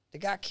that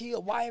got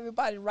killed. Why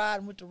everybody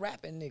riding with the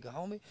rapping nigga,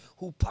 homie,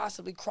 who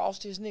possibly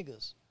crossed his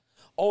niggas?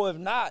 Or if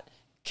not,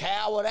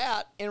 cowered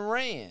out and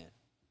ran.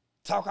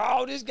 Talk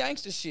all this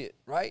gangster shit,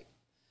 right?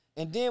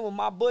 And then when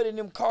my buddy and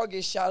them car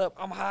get shot up,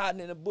 I'm hiding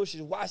in the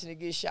bushes watching it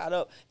get shot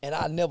up, and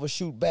I never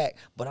shoot back,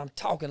 but I'm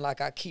talking like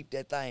I keep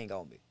that thing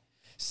on me.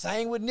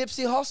 Same with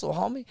Nipsey Hussle,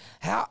 homie.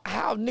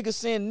 How niggas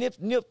saying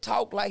Nip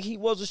talk like he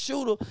was a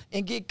shooter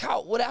and get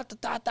caught without the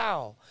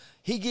thought.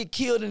 He get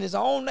killed in his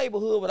own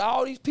neighborhood with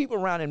all these people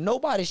around him.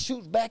 Nobody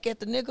shoots back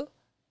at the nigga,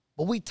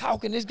 but we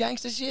talking this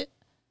gangster shit.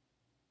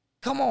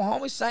 Come on,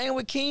 homie. Same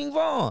with King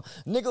Von.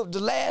 Nigga, the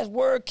last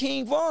word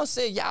King Von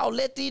said, y'all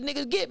let these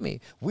niggas get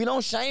me. We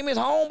don't shame his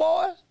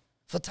homeboy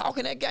for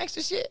talking that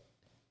gangster shit.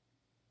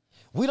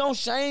 We don't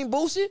shame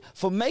Boosie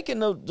for making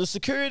the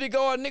security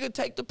guard nigga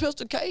take the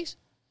pistol case.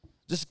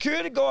 The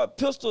security guard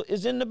pistol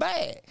is in the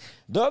bag.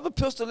 The other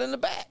pistol in the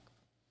back.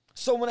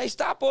 So when they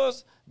stop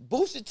us,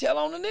 Boosie tell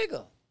on the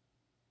nigga.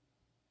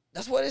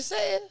 That's what it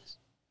says.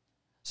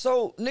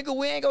 So, nigga,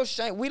 we ain't gonna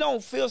shame. We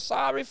don't feel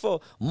sorry for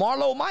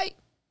Marlo Mike.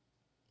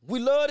 We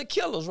love the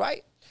killers,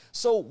 right?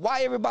 So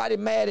why everybody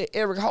mad at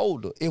Eric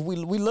Holder? If we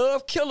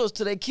love killers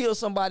till they kill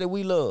somebody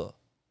we love.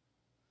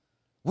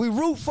 We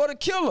root for the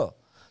killer.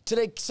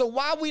 So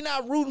why we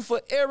not rooting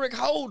for Eric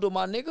Holder,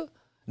 my nigga?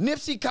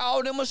 Nipsey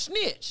called him a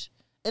snitch.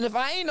 And if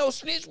I ain't no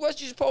snitch, what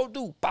you supposed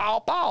to do?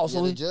 Bow, bow.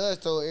 So the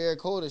judge told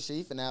Eric Holder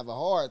he finna have a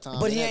hard time.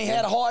 But he ain't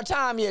had a hard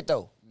time yet,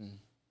 though.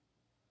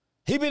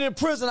 He been in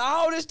prison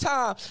all this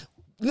time.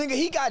 Nigga,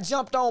 he got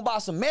jumped on by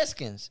some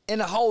Mexicans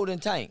in a holding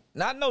tank.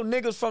 Not no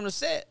niggas from the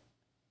set.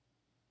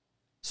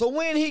 So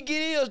when he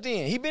get his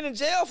then? He been in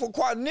jail for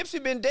quite,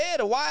 Nipsey been dead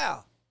a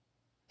while.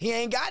 He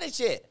ain't got it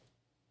yet.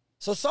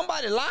 So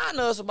somebody lying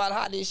to us about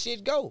how this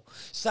shit go.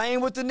 Same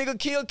with the nigga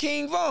killed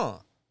King Von.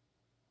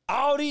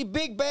 All these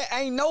big bad,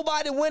 ain't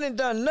nobody went and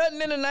done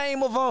nothing in the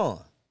name of Von.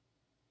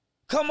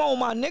 Come on,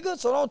 my nigga.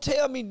 So don't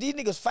tell me these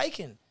niggas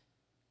faking.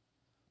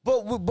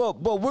 But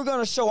we're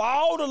gonna show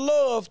all the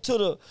love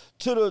to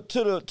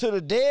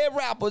the dead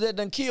rapper that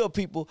done killed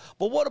people.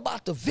 But what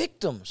about the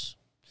victims?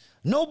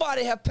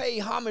 Nobody have paid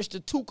homage to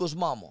Tuka's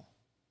mama.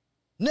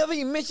 Never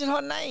even mentioned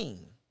her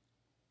name.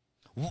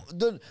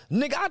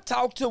 Nigga, I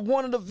talked to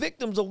one of the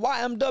victims of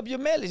YNW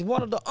Melly,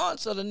 one of the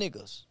aunts of the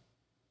niggas.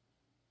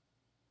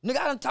 Nigga,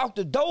 I done talked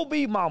to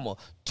Dobie mama,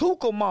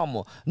 Tuka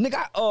mama.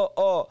 Nigga,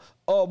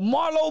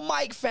 Marlo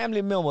Mike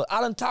family member.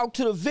 I done talked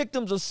to the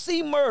victims of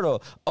C murder.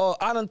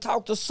 I done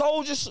talked to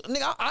soldiers.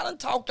 Nigga, I done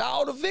talked to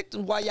all the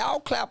victims while y'all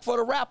clap for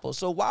the rappers.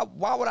 So why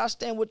would I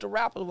stand with the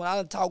rappers when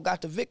I done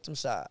got the victim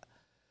side?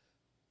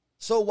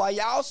 So while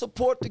y'all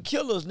support the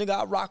killers, nigga,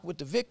 I rock with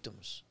the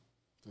victims.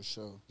 For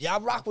sure.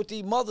 Y'all rock with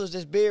these mothers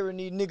that's burying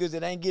these niggas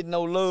that ain't getting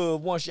no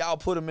love once y'all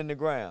put them in the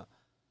ground.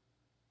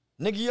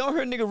 Nigga, you don't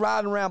hear niggas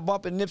riding around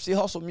bumping Nipsey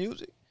Hussle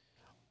music.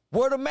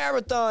 Where the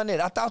marathon at?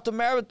 I thought the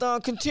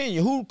marathon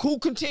continued. Who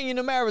continued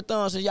the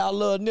marathon since y'all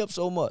love Nip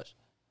so much?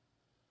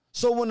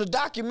 So when the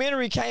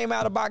documentary came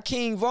out about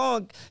King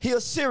Von, he a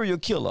serial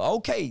killer.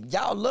 Okay,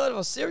 y'all love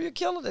a serial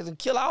killer that can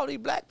kill all these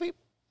black people?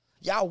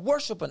 Y'all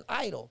worship an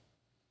idol.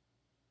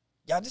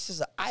 Y'all, this is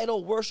an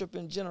idol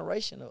worshiping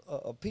generation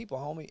of people,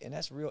 homie, and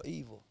that's real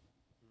evil.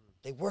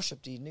 They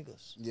worship these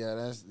niggas. Yeah,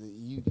 that's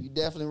you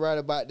definitely right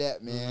about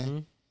that, man. Mm-hmm.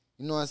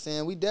 You know what I'm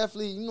saying? We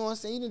definitely, you know what I'm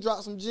saying? You done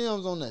dropped some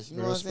gems on us. You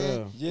know what I'm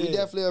saying? Yeah. We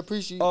definitely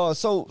appreciate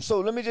So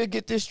let me just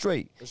get this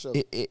straight. For sure.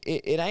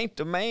 It ain't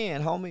the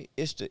man, homie.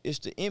 It's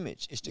the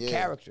image. It's the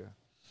character.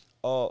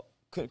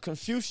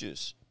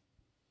 Confucius,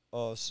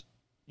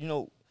 you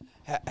know,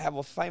 have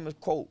a famous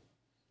quote.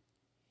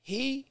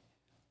 He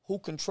who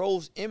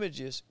controls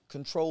images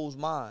controls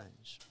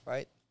minds,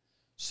 right?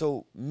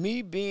 So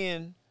me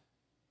being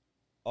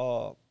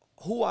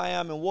who I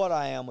am and what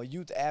I am, a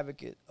youth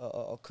advocate,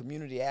 a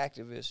community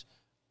activist,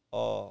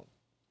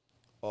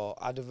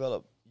 I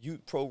develop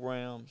youth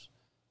programs.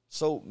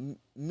 So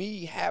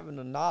me having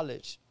the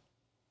knowledge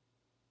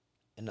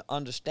and the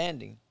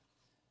understanding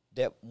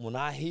that when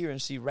I hear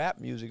and see rap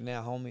music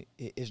now, homie,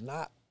 it's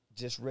not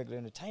just regular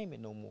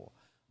entertainment no more.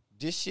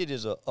 This shit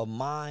is a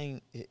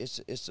mind,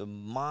 it's a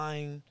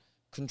mind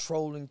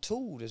controlling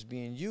tool that's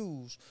being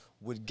used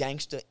with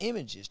gangster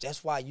images.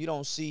 That's why you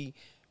don't see.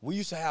 We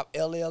used to have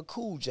LL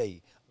Cool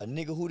J, a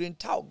nigga who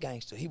didn't talk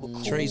gangster. He was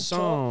cool. Trey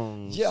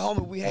Songz. Yeah,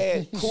 homie, we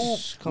had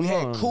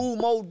Cool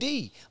Mo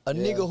D, a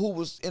nigga who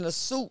was in a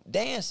suit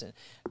dancing.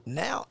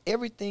 Now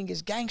everything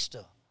is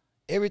gangster.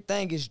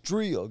 Everything is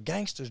drill,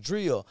 gangsters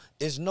drill.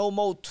 It's no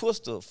more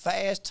Twister,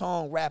 fast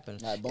tongue rapping.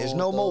 It's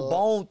no more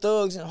Bone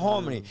Thugs and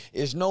Harmony.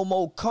 It's no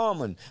more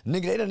Common.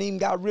 Nigga, they done even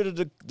got rid of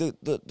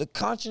the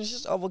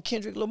consciousness of a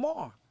Kendrick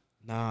Lamar.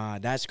 Nah,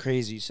 that's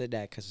crazy you said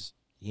that because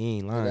you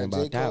ain't lying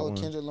about that one.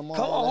 Lamar,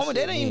 come on, homie,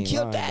 they done even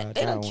killed that.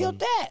 They done killed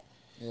that.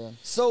 Yeah.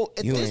 So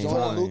at this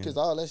point, Lucas,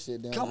 all that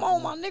shit down. Come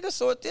on, my nigga.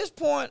 So at this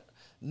point,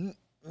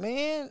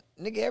 man,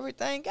 nigga,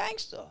 everything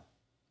gangster.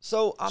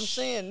 So I'm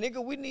saying,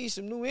 nigga, we need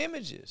some new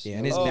images. Yeah,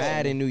 and it's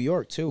bad in New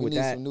York too. With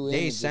that,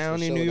 they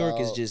sound in New York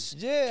is just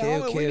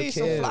homie, we need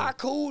some fly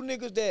cool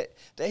niggas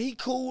that he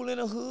cool in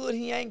the hood.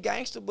 He ain't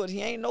gangster, but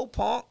he ain't no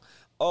punk.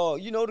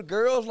 You know, the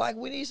girls, like,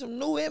 we need some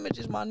new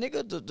images, my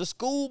nigga. The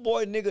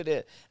schoolboy nigga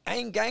that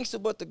ain't gangster,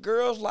 but the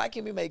girls like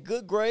him. He make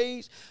good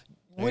grades.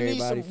 We need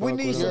some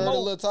more.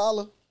 Lil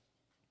Tyler.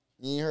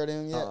 You ain't heard of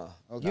him yet?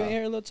 Okay. You ain't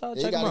heard Lil Tyler?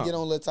 Yeah, you gotta get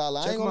on Lil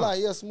Tyler. I ain't gonna lie,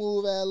 he a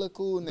smooth ass, look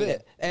cool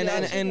nigga.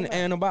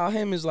 And about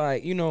him is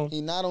like, you know,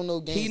 he not on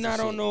no gangsta He not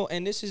shit. on no,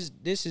 and this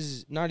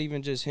is not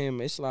even just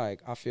him. It's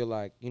like I feel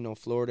like, you know,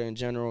 Florida in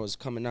general is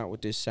coming out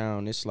with this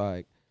sound. It's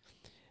like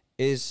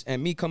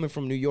and me coming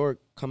from New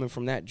York, coming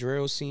from that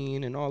drill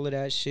scene and all of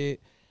that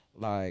shit,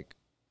 like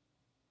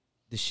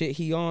the shit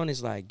he on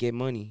is like get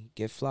money,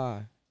 get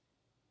fly.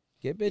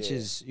 Get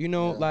bitches, you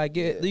know, like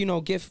you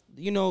know,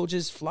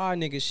 just fly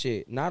nigga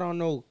shit. Not on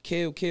no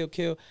kill.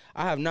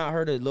 I have not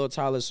heard a Lil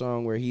Tyler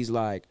song where he's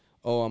like,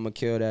 oh, I'm gonna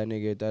kill that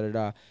nigga, da da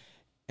da.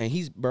 And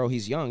he's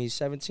young. He's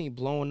 17,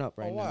 blowing up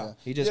right now.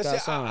 He just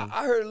got signed.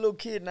 I heard a little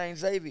kid named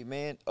Xavier,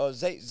 man.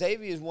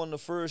 Xavier is one of the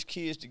first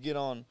kids to get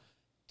on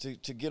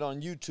get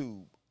on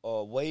YouTube.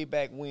 Way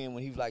back when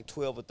he was like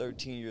 12 or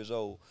 13 years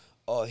old.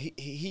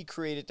 He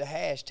created the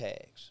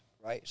hashtags,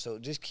 right? So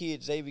this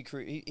kid Xavier,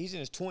 he's in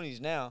his 20s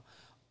now.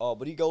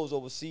 But he goes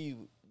overseas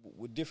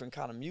with different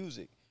kind of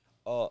music,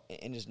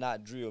 and it's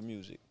not drill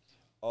music.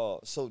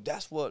 So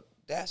that's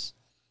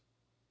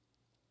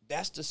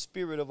the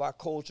spirit of our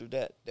culture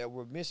that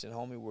we're missing,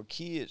 homie. Where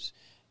kids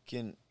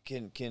can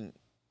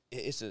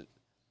it's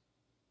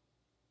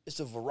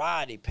a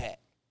variety pack,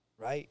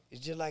 right?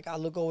 It's just like I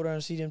look over there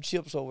and see them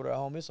chips over there,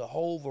 homie. It's a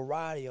whole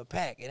variety of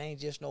pack. It ain't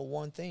just no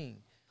one thing.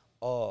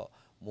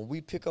 When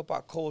we pick up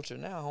our culture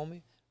now,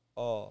 homie,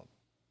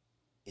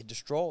 it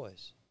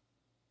destroys.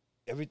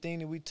 Everything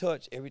that we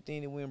touch,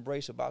 everything that we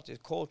embrace about this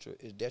culture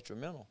is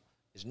detrimental.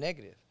 It's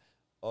negative.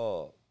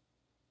 Nigga,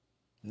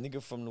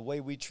 from the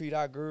way we treat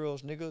our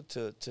girls, nigga,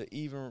 to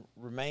even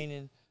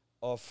remaining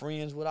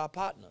friends with our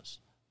partners.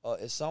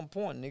 At some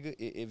point, nigga,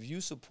 if you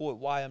support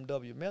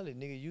YNW Melly,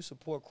 nigga, you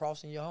support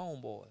crossing your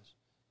homeboys.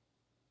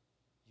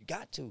 You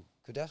got to,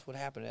 because that's what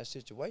happened in that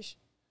situation.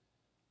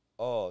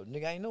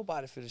 Nigga, ain't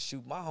nobody finna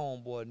shoot my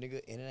homeboy, nigga,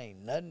 and it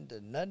ain't nothing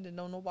that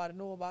nobody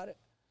know about it.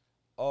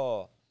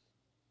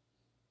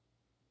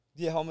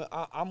 Yeah, homie,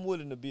 I'm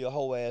willing to be a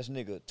whole ass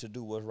nigga to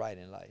do what's right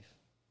in life,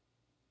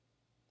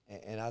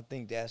 and I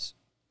think I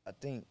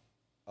think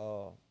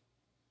a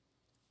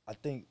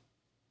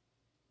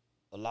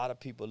lot of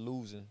people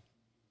losing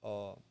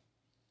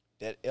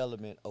that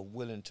element of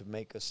willing to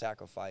make a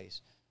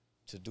sacrifice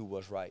to do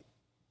what's right.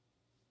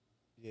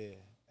 Yeah,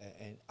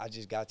 and I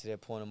just got to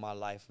that point in my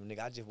life,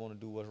 nigga. I just want to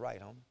do what's right,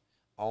 homie.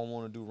 I don't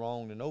want to do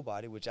wrong to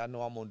nobody, which I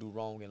know I'm gonna do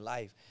wrong in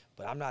life,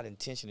 but I'm not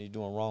intentionally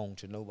doing wrong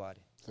to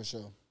nobody. For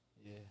sure.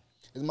 Yeah.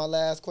 This is my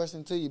last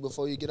question to you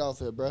before you get off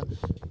here, bro.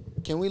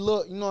 Can we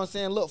look, you know what I'm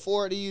saying, look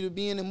forward to you to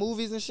being in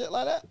movies and shit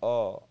like that?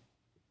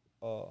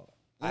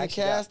 I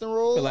casting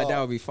role? I feel like that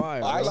would be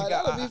fire.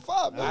 That would be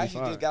fire, bro. I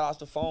actually just got off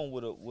the phone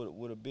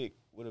with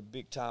a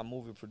big time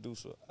movie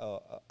producer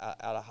out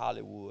of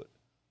Hollywood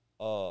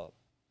that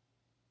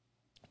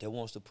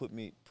wants to put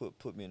me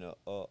in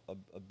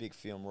a big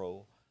film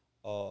role.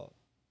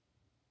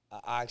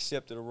 I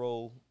accepted a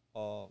role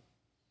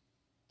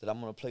that I'm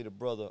gonna play the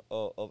brother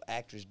of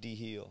actress D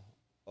Hill.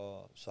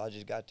 So I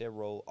just got that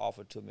role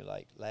offered to me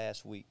like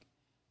last week.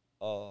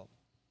 I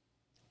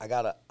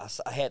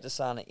had to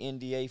sign an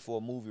NDA for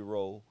a movie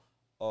role,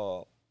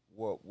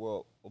 where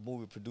a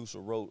movie producer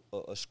wrote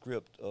a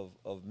script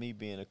of me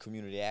being a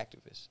community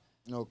activist.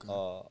 Okay.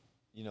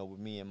 You know, with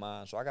me in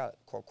mind. So I got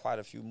quite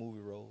a few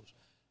movie roles.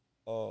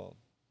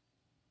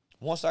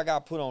 Once I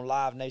got put on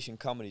Live Nation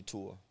Comedy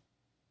Tour,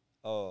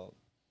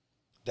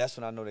 that's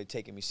when I know they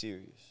taking me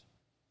serious.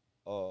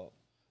 You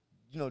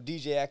know,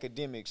 DJ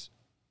Academics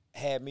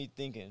had me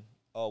thinking,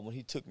 when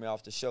he took me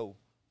off the show,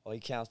 or he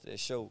canceled that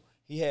show,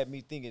 he had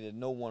me thinking that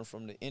no one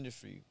from the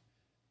industry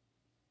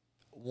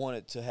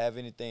wanted to have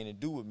anything to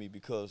do with me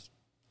because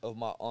of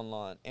my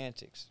online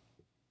antics.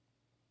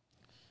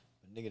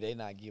 But nigga, they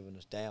not giving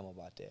us damn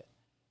about that.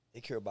 They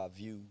care about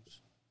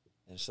views.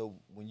 And so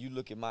when you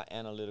look at my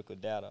analytical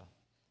data,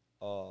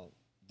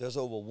 there's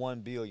over 1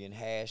 billion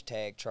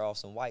hashtag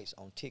Charleston Whites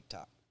on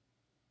TikTok.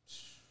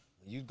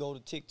 When you go to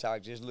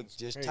TikTok, just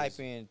type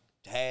in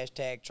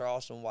hashtag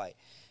Charleston White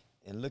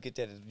and look at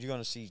that. You're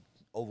gonna see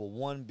over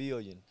 1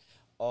 billion.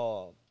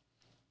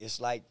 It's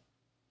like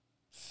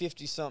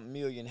 50-something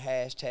million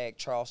hashtag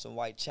Charleston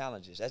White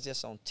challenges. That's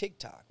just on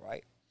TikTok,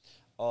 right?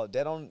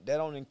 That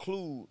don't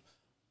include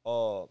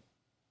a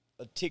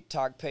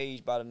TikTok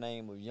page by the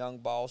name of Young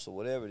Boss or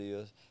whatever it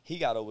is. He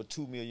got over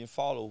 2 million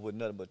followers with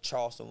nothing but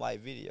Charleston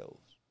White videos.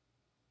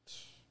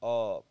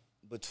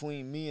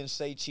 Between me and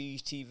Say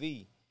Cheese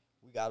TV,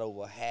 we got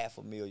over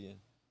 500,000,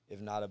 if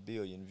not 1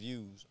 billion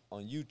views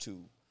on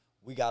YouTube.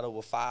 We got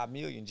over 5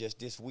 million just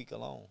this week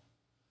alone.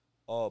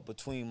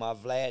 Between my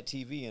Vlad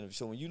TV interview.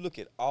 So when you look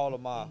at all of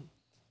my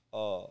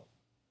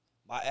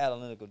my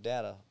analytical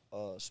data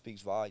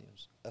speaks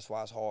volumes. That's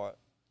why it's hard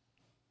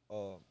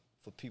for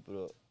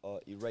people to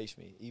erase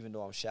me, even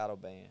though I'm shadow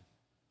banned.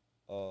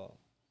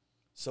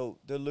 So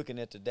they're looking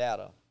at the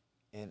data,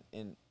 and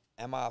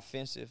am I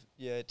offensive?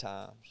 Yeah, at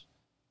times.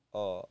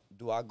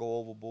 Do I go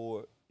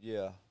overboard?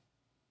 Yeah,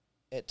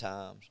 at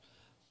times.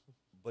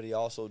 But he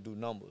also do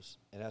numbers,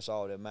 and that's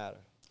all that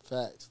matters.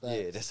 Facts.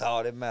 Yeah, that's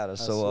all that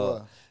matters.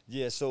 So,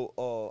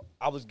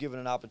 I was given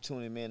an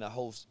opportunity, man, to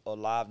host a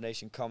Live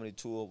Nation comedy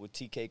tour with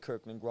TK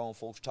Kirkland, Grown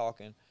Folks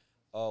Talking.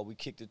 We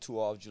kicked the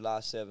tour off July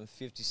 7th,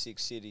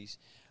 56 cities,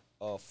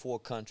 4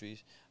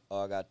 countries.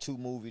 I got 2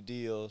 movie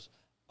deals.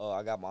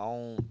 I got my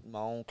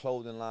own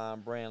clothing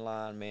line, brand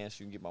line, man.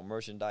 So you can get my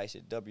merchandise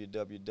at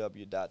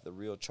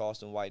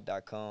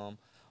www.therealcharlestonwhite.com.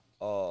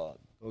 Go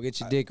get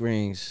your dick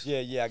rings.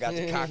 Yeah, I got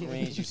the cock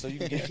rings. So you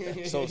can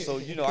get so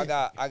you know I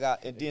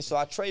got and then so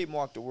I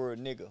trademarked the word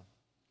nigga.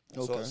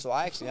 Okay. So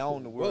I actually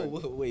own the word.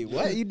 Whoa, wait,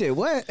 what? You did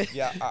what?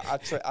 Yeah,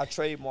 I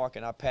trademark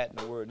and I patent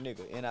the word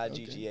nigga, Nigga.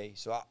 Okay.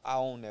 So I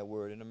own that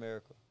word in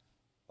America.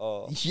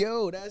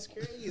 Yo, that's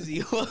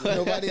crazy.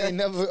 Nobody ain't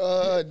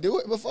never do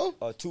it before?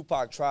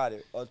 Tupac tried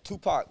it.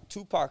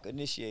 Tupac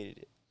initiated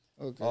it.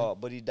 Okay.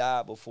 But he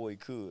died before he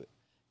could.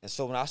 And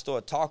so when I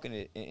started talking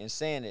it and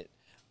saying it,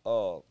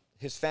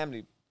 his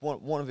family,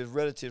 one of his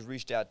relatives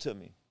reached out to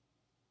me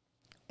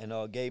and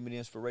gave me the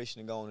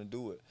inspiration to go on and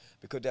do it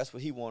because that's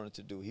what he wanted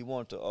to do. He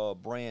wanted to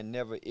brand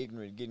Never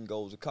Ignorant, Getting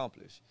Goals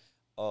Accomplished.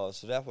 So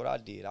that's what I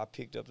did. I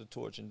picked up the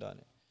torch and done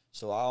it.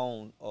 So I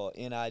own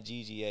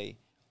NIGGA,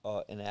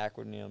 an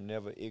acronym,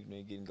 Never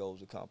Ignorant, Getting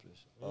Goals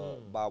Accomplished,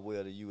 by way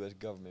of the U.S.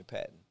 government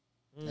patent.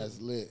 That's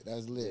lit.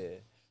 That's lit. Yeah.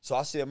 So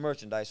I sell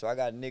merchandise. So I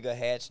got nigga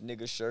hats,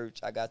 nigga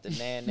shirts. I got the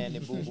Nan Nanny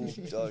Boo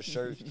Boo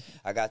shirts.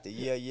 I got the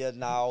Yeah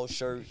Now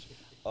shirts.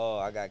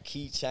 I got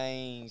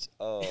keychains.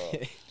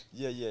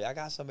 Yeah. I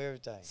got some of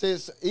everything.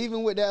 Since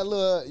even with that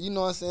little, you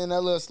know what I'm saying,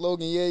 that little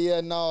slogan,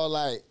 yeah, no,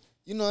 like,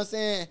 you know what I'm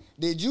saying?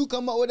 Did you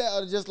come up with that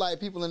or just like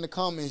people in the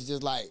comments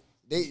just like,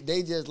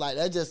 they just like,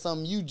 that's just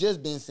something you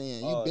just been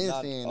saying. You been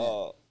saying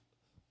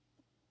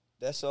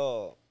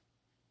that.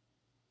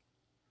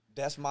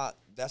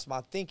 That's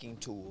my thinking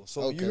tool.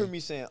 So you hear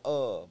me saying,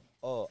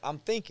 I'm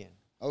thinking.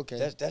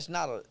 Okay. That's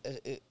not a.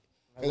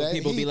 When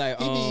people be like,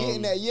 he be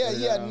hitting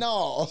that,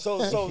 no.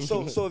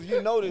 So if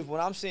you notice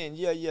when I'm saying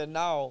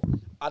no,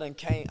 I'm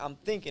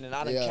thinking and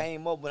I done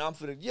came up when I'm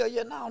feeling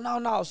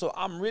no. So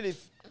I'm really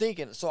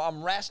thinking. So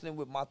I'm wrestling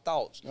with my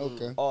thoughts.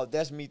 Okay.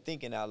 That's me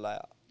thinking out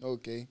loud.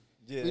 Okay.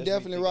 Yeah, we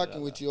definitely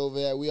rocking with you over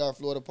at We Are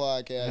Florida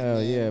Podcast. Hell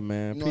man. yeah,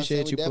 man. You know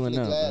Appreciate you pulling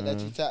up. Glad man.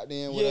 that you tapped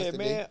in with us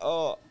today.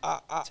 Man.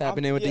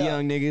 Tapping in with the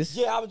young niggas.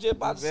 Yeah, I was just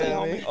about to say,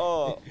 homie.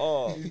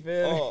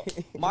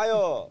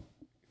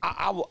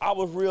 I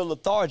was real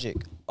lethargic,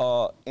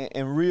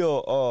 and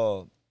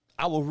real.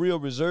 I was real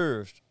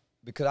reserved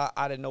because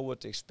I didn't know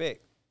what to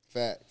expect.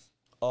 Facts.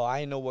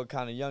 I didn't know what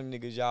kind of young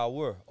niggas y'all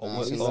were.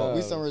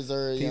 We some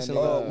reserved young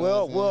niggas.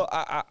 Well,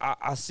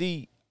 I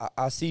see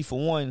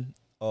for one,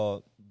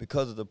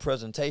 because of the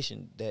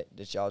presentation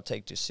that y'all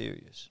take this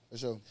serious. For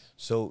sure.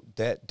 So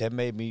that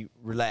made me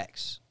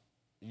relax.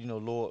 You know,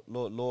 Lord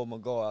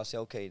McGaw, I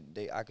said, okay,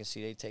 I can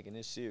see they taking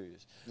this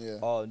serious.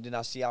 Yeah. Then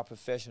I see how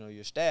professional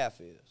your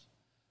staff is.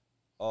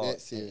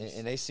 That's serious.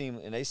 And they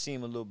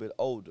seem a little bit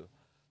older.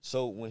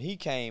 So when he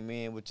came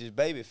in with his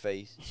baby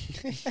face,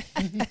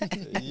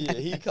 yeah,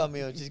 he come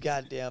in with his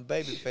goddamn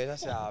baby face. I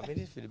said, man,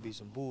 this finna be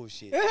some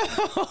bullshit.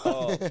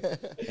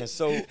 And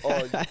so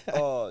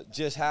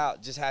just how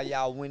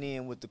y'all went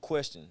in with the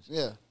questions.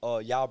 Yeah.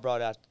 Y'all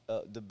brought out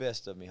the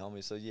best of me,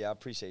 homie. So yeah, I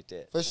appreciate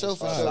that. For sure,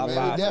 man. We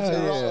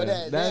definitely rock with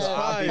that. That's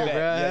fire,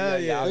 bro.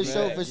 Yeah.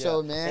 For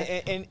sure,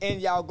 man.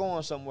 And y'all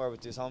going somewhere with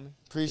this, homie.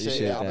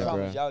 Appreciate that, bro.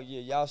 Promise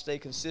y'all stay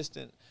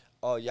consistent.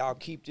 Y'all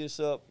keep this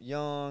up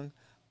young.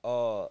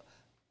 Y'all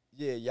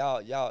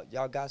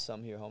got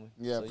something here, homie.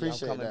 Yeah, so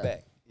appreciate coming that.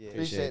 back. Yeah.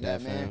 Appreciate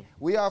that, man.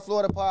 We Are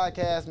Florida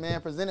Podcast,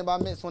 man. Presented by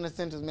Mix One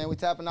Centers, man. We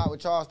tapping out with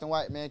Charleston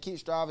White, man. Keep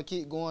striving,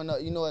 keep going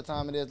up. You know what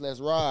time it is. Let's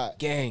ride.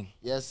 Gang.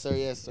 Yes, sir.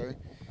 Yes, sir.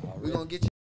 We gonna get you.